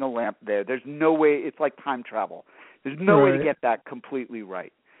want to hang a lamp there. There's no way, it's like time travel. There's no way to get that completely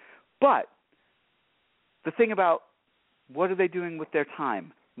right. But the thing about what are they doing with their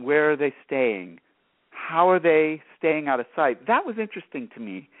time? Where are they staying? How are they staying out of sight? That was interesting to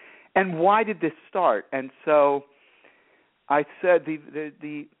me. And why did this start? And so I said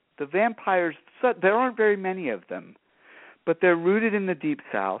the vampires, there aren't very many of them, but they're rooted in the Deep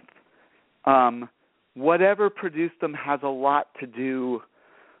South. Whatever produced them has a lot to do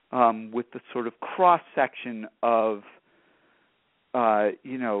with the sort of cross-section of,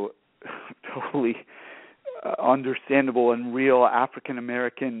 totally understandable and real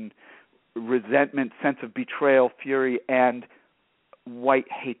African-American resentment, sense of betrayal, fury, and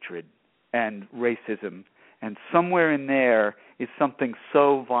white hatred and racism. And somewhere in there is something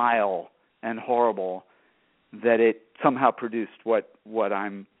so vile and horrible that it somehow produced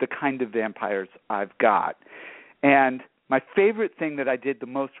the kind of vampires I've got. And my favorite thing that I did the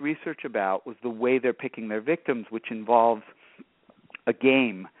most research about was the way they're picking their victims, which involves a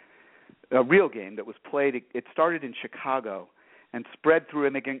real game that was played. It started in Chicago and spread through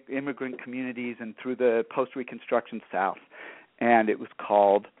immigrant communities and through the post-Reconstruction South. And it was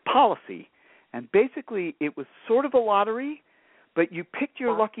called Policy. And basically it was sort of a lottery, but you picked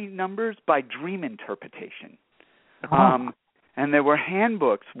your lucky numbers by dream interpretation. And there were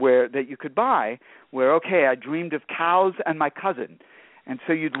handbooks that you could buy where, okay, I dreamed of cows and my cousin. And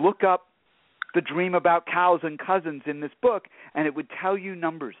so you'd look up the dream about cows and cousins in this book, and it would tell you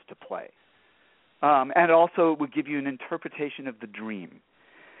numbers to play. And also it would give you an interpretation of the dream.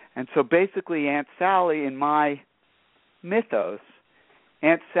 And so basically Aunt Sally, in my mythos,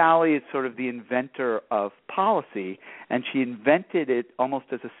 Aunt Sally is sort of the inventor of Policy, and she invented it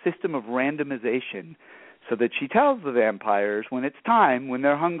almost as a system of randomization so that she tells the vampires when it's time, when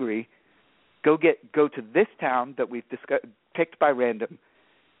they're hungry, go to this town that we've picked by random,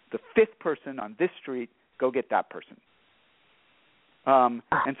 the fifth person on this street, go get that person.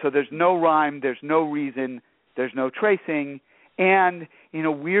 And so there's no rhyme, there's no reason, there's no tracing, and in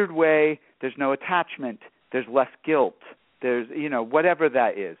a weird way, there's no attachment, there's less guilt, there's, whatever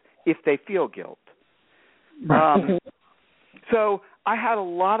that is, if they feel guilt. So I had a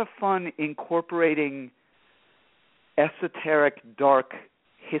lot of fun incorporating esoteric, dark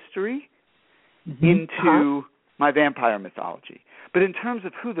history into my vampire mythology. But in terms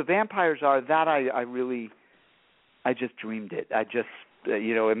of who the vampires are, that I just dreamed it. I just,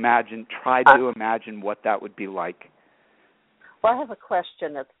 tried to imagine what that would be like. Well, I have a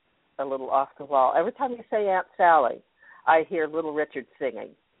question that's a little off the wall. Every time you say Aunt Sally, I hear Little Richard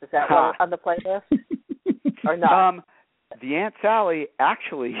singing. Is that on the playlist or not? The Aunt Sally,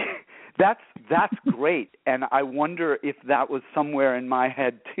 actually, that's that's great, and I wonder if that was somewhere in my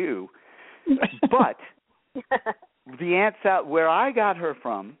head too. But the Aunt Sally, where I got her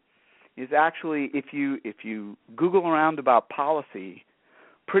from, is actually if you Google around about policy,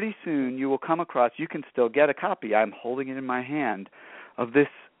 pretty soon you will come across. You can still get a copy. I'm holding it in my hand of this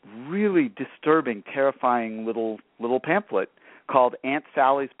really disturbing, terrifying little pamphlet called Aunt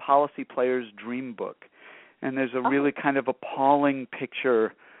Sally's Policy Player's Dream Book. And there's a really kind of appalling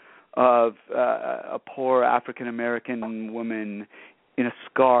picture of a poor African-American woman in a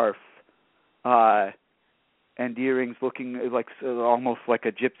scarf and earrings, looking like almost like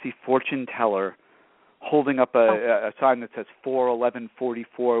a gypsy fortune teller, holding up a sign that says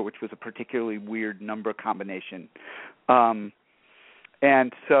 41144, which was a particularly weird number combination.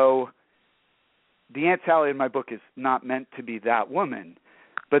 And so the Aunt Sally in my book is not meant to be that woman,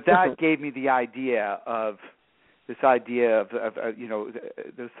 but that gave me the idea of this idea of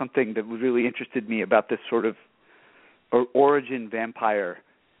there's something that really interested me about this sort of origin vampire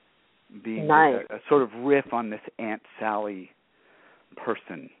being a sort of riff on this Aunt Sally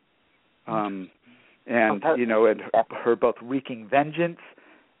person. And her both wreaking vengeance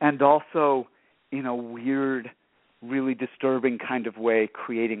and also in a weird, really disturbing kind of way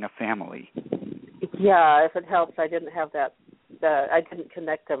creating a family. Yeah, if it helps, I didn't have that. I didn't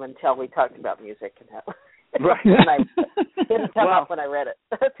connect them until we talked about music and how. Right. And I didn't come up when I read it.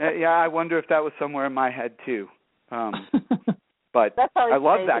 Yeah, I wonder if that was somewhere in my head too. But I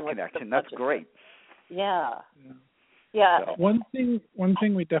love that connection. That's great. Yeah. Yeah. So. One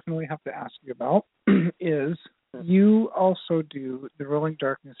thing we definitely have to ask you about is you also do the Rolling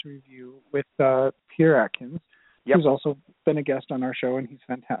Darkness review with Pierre Atkins, who's also been a guest on our show, and he's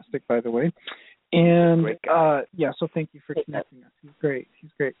fantastic, by the way. And great guy. So thank you for connecting us. He's great.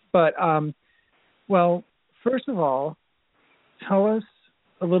 But well, first of all, tell us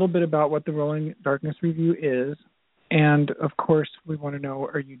a little bit about what the Rolling Darkness review is, and of course, we want to know,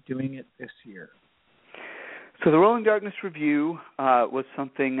 are you doing it this year? So the Rolling Darkness review was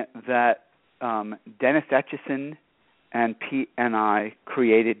something that Dennis Etchison and Pete and I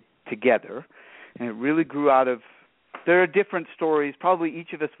created together, and it really grew out of. There are different stories. Probably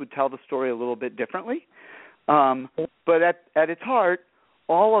each of us would tell the story a little bit differently, but at its heart,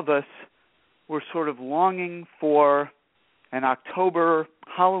 all of us were sort of longing for an October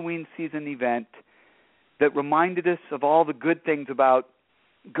Halloween season event that reminded us of all the good things about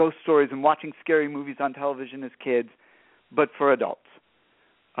ghost stories and watching scary movies on television as kids, but for adults.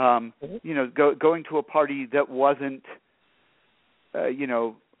 Going to a party that wasn't,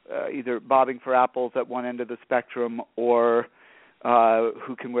 either bobbing for apples at one end of the spectrum or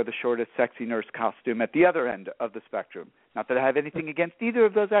who can wear the shortest sexy nurse costume at the other end of the spectrum. Not that I have anything against either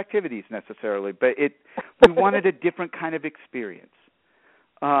of those activities necessarily, but we wanted a different kind of experience.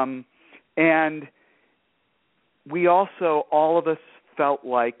 And we also, all of us, felt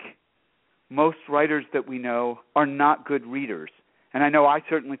like most writers that we know are not good readers. And I know I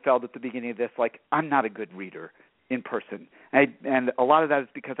certainly felt at the beginning of this like I'm not a good reader in person. And a lot of that is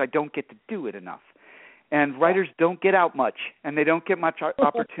because I don't get to do it enough. And writers don't get out much, and they don't get much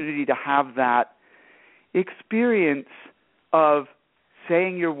opportunity to have that experience of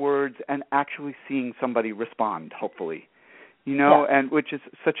saying your words and actually seeing somebody respond, hopefully, and which is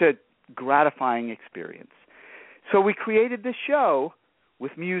such a gratifying experience. So we created this show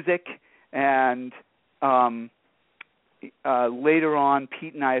with music, and later on,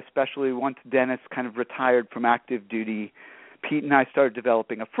 Pete and I especially, once Dennis kind of retired from active duty, Pete and I started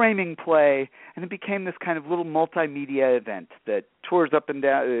developing a framing play, and it became this kind of little multimedia event that toured up and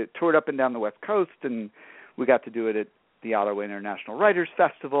down the West Coast, and we got to do it at the Ottawa International Writers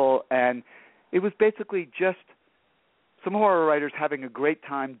Festival, and it was basically just some horror writers having a great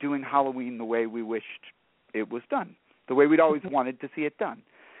time doing Halloween the way we wished it was done, the way we'd always wanted to see it done.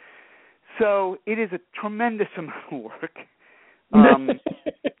 So it is a tremendous amount of work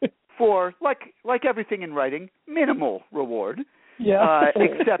for, like everything in writing, minimal reward,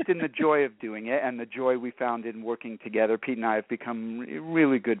 except in the joy of doing it and the joy we found in working together. Pete and I have become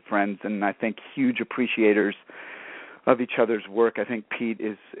really good friends, and I think huge appreciators of each other's work. I think Pete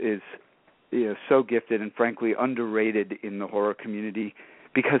is so gifted and frankly underrated in the horror community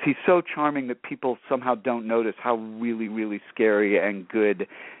because he's so charming that people somehow don't notice how really, really scary and good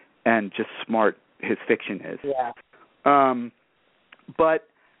and just smart his fiction is. Yeah. But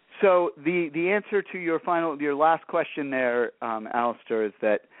so the answer to your last question there, Alistair, is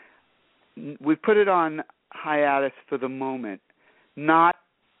that we've put it on hiatus for the moment, not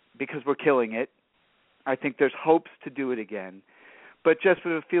because we're killing it. I think there's hopes to do it again, but just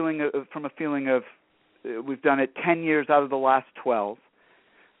from a feeling of we've done it 10 years out of the last 12.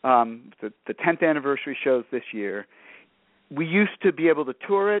 the 10th anniversary shows this year. We used to be able to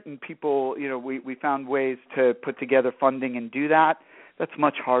tour it, and people, we found ways to put together funding and do that. That's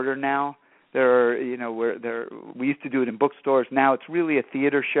much harder now. We used to do it in bookstores. Now it's really a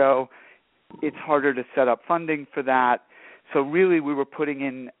theater show. It's harder to set up funding for that. So really, we were putting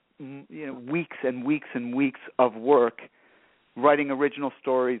in, weeks and weeks and weeks of work, writing original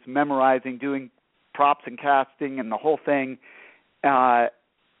stories, memorizing, doing props and casting and the whole thing,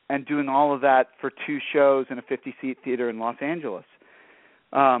 and doing all of that for 2 shows in a 50-seat theater in Los Angeles,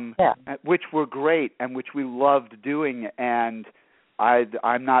 which were great and which we loved doing, and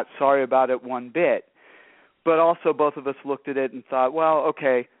I'm not sorry about it one bit. But also both of us looked at it and thought, well,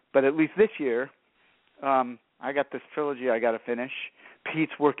 okay, but at least this year, I got this trilogy I got to finish.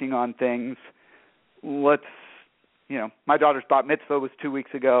 Pete's working on things. Let's, my daughter's bat mitzvah was 2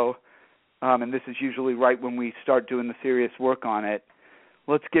 weeks ago, and this is usually right when we start doing the serious work on it.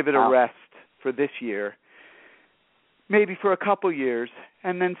 Let's give it a rest for this year, maybe for a couple years,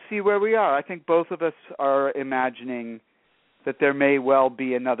 and then see where we are. I think both of us are imagining that there may well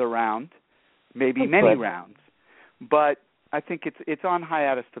be another round, maybe many rounds, but I think it's on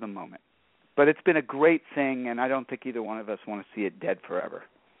hiatus for the moment. But it's been a great thing, and I don't think either one of us want to see it dead forever.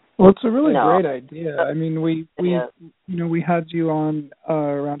 Well, it's a really great idea. I mean, we had you on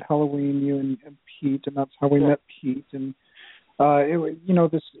around Halloween, you and Pete, and that's how we met Pete. And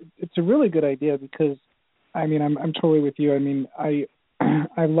it's a really good idea because, I mean, I'm totally with you. I mean, I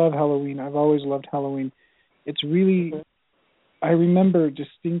love Halloween. I've always loved Halloween. It's really, I remember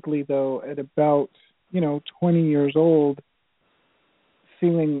distinctly though, at about 20 years old,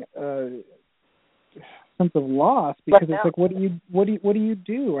 feeling sense of loss because it's like, what do you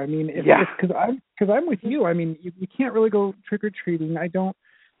do? I mean, because I'm with you. I mean, you can't really go trick or treating. I don't,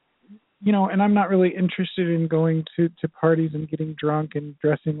 and I'm not really interested in going to parties and getting drunk and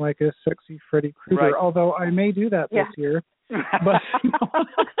dressing like a sexy Freddy Krueger. Right. Although I may do that this year. But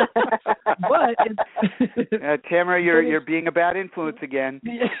Tamara, you're being a bad influence again.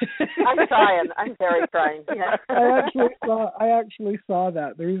 I'm trying. I'm very trying. Yeah. I actually saw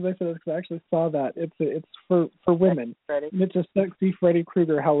that. The reason I said it is because I actually saw that. It's for women. It's a sexy Freddy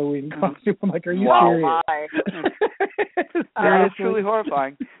Krueger Halloween costume. I'm like, are you serious? It's truly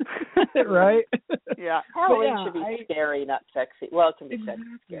horrifying. Right? Yeah. Halloween should be scary, not sexy. Well, it can be sexy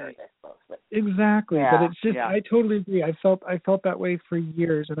and scary, I suppose. But. Exactly. Yeah. But it's just, I totally agree. I felt that way for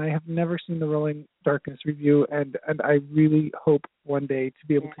years, and I have never seen the Rolling Darkness review, and I really hope one day to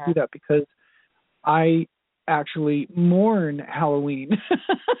be able to do that because I actually mourn Halloween.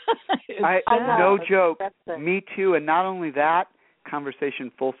 No joke. Me too. And not only that,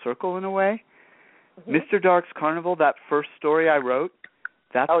 conversation full circle in a way. Mr. Dark's Carnival, that first story I wrote,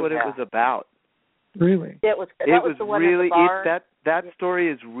 that's what it was about. Really? It was. That was the one really at the bar. that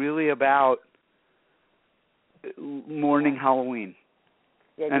story is really about mourning Halloween,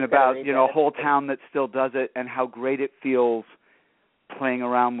 and about a whole town that still does it, and how great it feels playing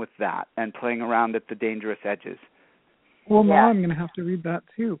around with that and playing around at the dangerous edges. Well, now I'm going to have to read that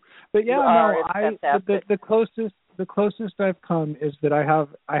too. But the closest I've come is that I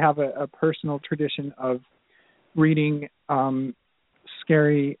have a personal tradition of reading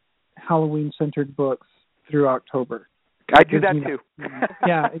scary Halloween-centered books through October. I do that too.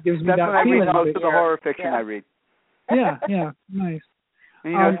 It gives me That's that when I feeling. read most of the horror fiction I read. Yeah, nice.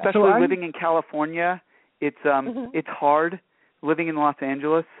 And, especially living in California, it's hard living in Los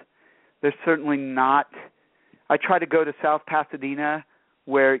Angeles. There's certainly not. I try to go to South Pasadena,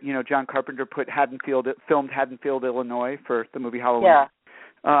 where John Carpenter filmed Haddonfield, Illinois, for the movie Halloween. Yeah.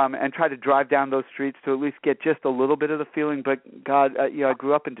 And try to drive down those streets to at least get just a little bit of the feeling. But God, I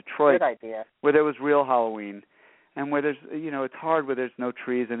grew up in Detroit, where there was real Halloween, and where there's, it's hard where there's no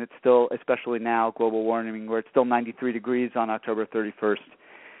trees, and it's still, especially now, global warming, where it's still 93 degrees on October 31st.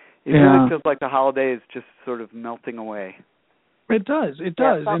 It really feels like the holiday is just sort of melting away. It does,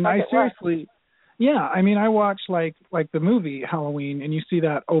 and I seriously. Yeah, I mean, I watch like the movie Halloween, and you see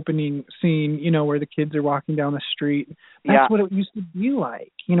that opening scene, where the kids are walking down the street. That's what it used to be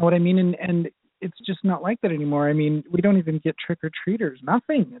like. You know what I mean? And it's just not like that anymore. I mean, we don't even get trick or treaters.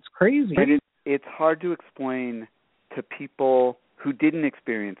 Nothing. It's crazy. And it's hard to explain to people who didn't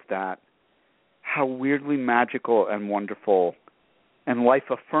experience that how weirdly magical and wonderful and life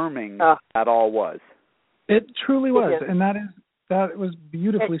affirming that all was. It truly was, and that was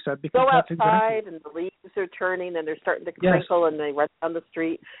beautifully said. Because go outside and the leaves are turning and they're starting to crinkle and they run down the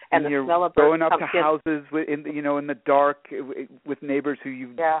street and the smell of going up to houses in the dark with neighbors who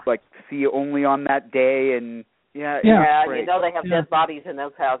you see only on that day and they have dead bodies in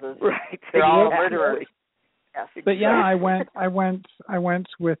those houses. Right, they're all murderers. Yes. But yeah, I went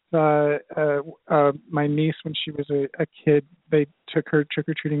with my niece when she was a kid. They took her trick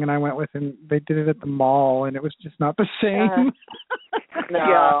or treating, and I went with, and they did it at the mall, and it was just not the same.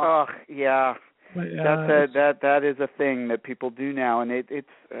 No. Yeah. But, that is a thing that people do now, and it's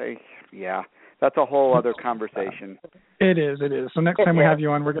that's a whole other conversation. It is. So next time we have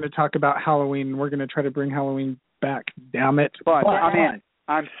you on, we're going to talk about Halloween. We're going to try to bring Halloween back. Damn it! But I'm in.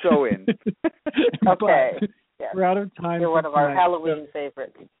 I'm so in. Okay. We're out of time. You're one of our tonight. Halloween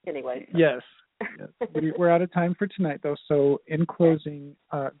favorites. Anyway. Yes. We're out of time for tonight, though. So in closing,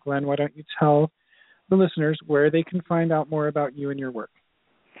 Glenn, why don't you tell the listeners where they can find out more about you and your work?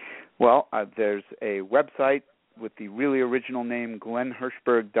 Well, there's a website with the really original name,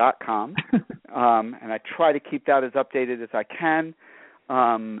 glenhirshberg.com, and I try to keep that as updated as I can.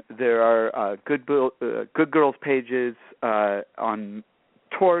 There are Good Girls pages on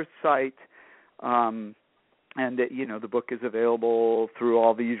Tor's site, and the book is available through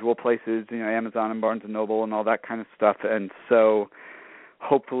all the usual places, Amazon and Barnes & Noble and all that kind of stuff. And so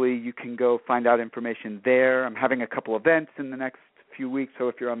hopefully you can go find out information there. I'm having a couple events in the next few weeks, so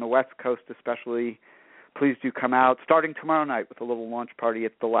if you're on the West Coast especially, please do come out, starting tomorrow night with a little launch party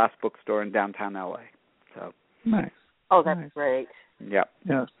at the Last Bookstore in downtown LA. So nice. Oh, that's great. Yeah.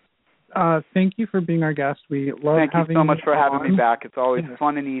 Yes. Thank you for being our guest. We love having you. Thank you so much for having me back. It's always Yes.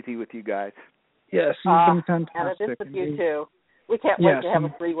 fun and easy with you guys. Yes, you've been And fantastic. it is with you, too. We can't wait to have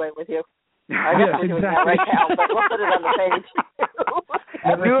a three-way with you. I guess we're doing that right now, but we'll put it on the page.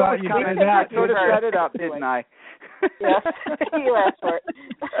 I knew thought it was you'd coming. do that. I sort of set it up, didn't I? Yes, you asked for it.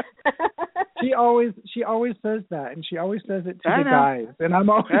 She always says that, and she always says it to I the know. guys, and I'm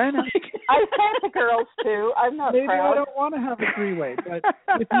always I know. like, I say it to girls, too. I'm not maybe proud. I don't want to have a three-way, but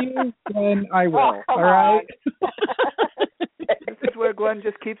with you, then I will. Oh, come all right? This is where Glenn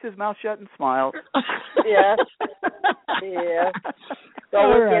just keeps his mouth shut and smiles. Yes. Yeah. So All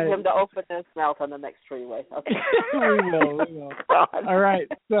we'll right. get him to open his mouth on the next freeway. Okay. we will. All right,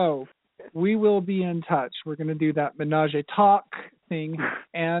 so we will be in touch. We're going to do that menage a talk thing,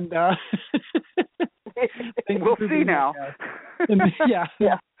 and We'll see now. And, yeah.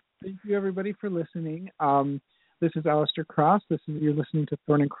 Yeah. Thank you, everybody, for listening. This is Alistair Cross. You're listening to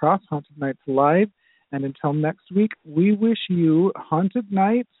Thorn and Cross, Haunted Nights Live. And until next week, we wish you haunted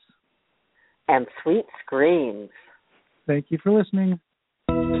nights And sweet screams. Thank you for listening.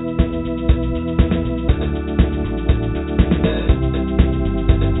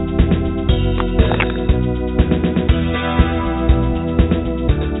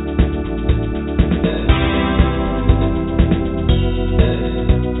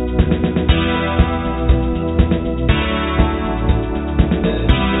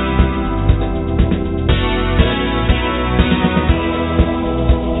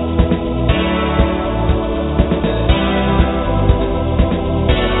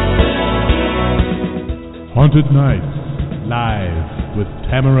 Haunted Nights, live with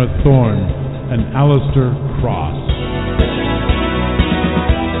Tamara Thorne and Alistair Cross.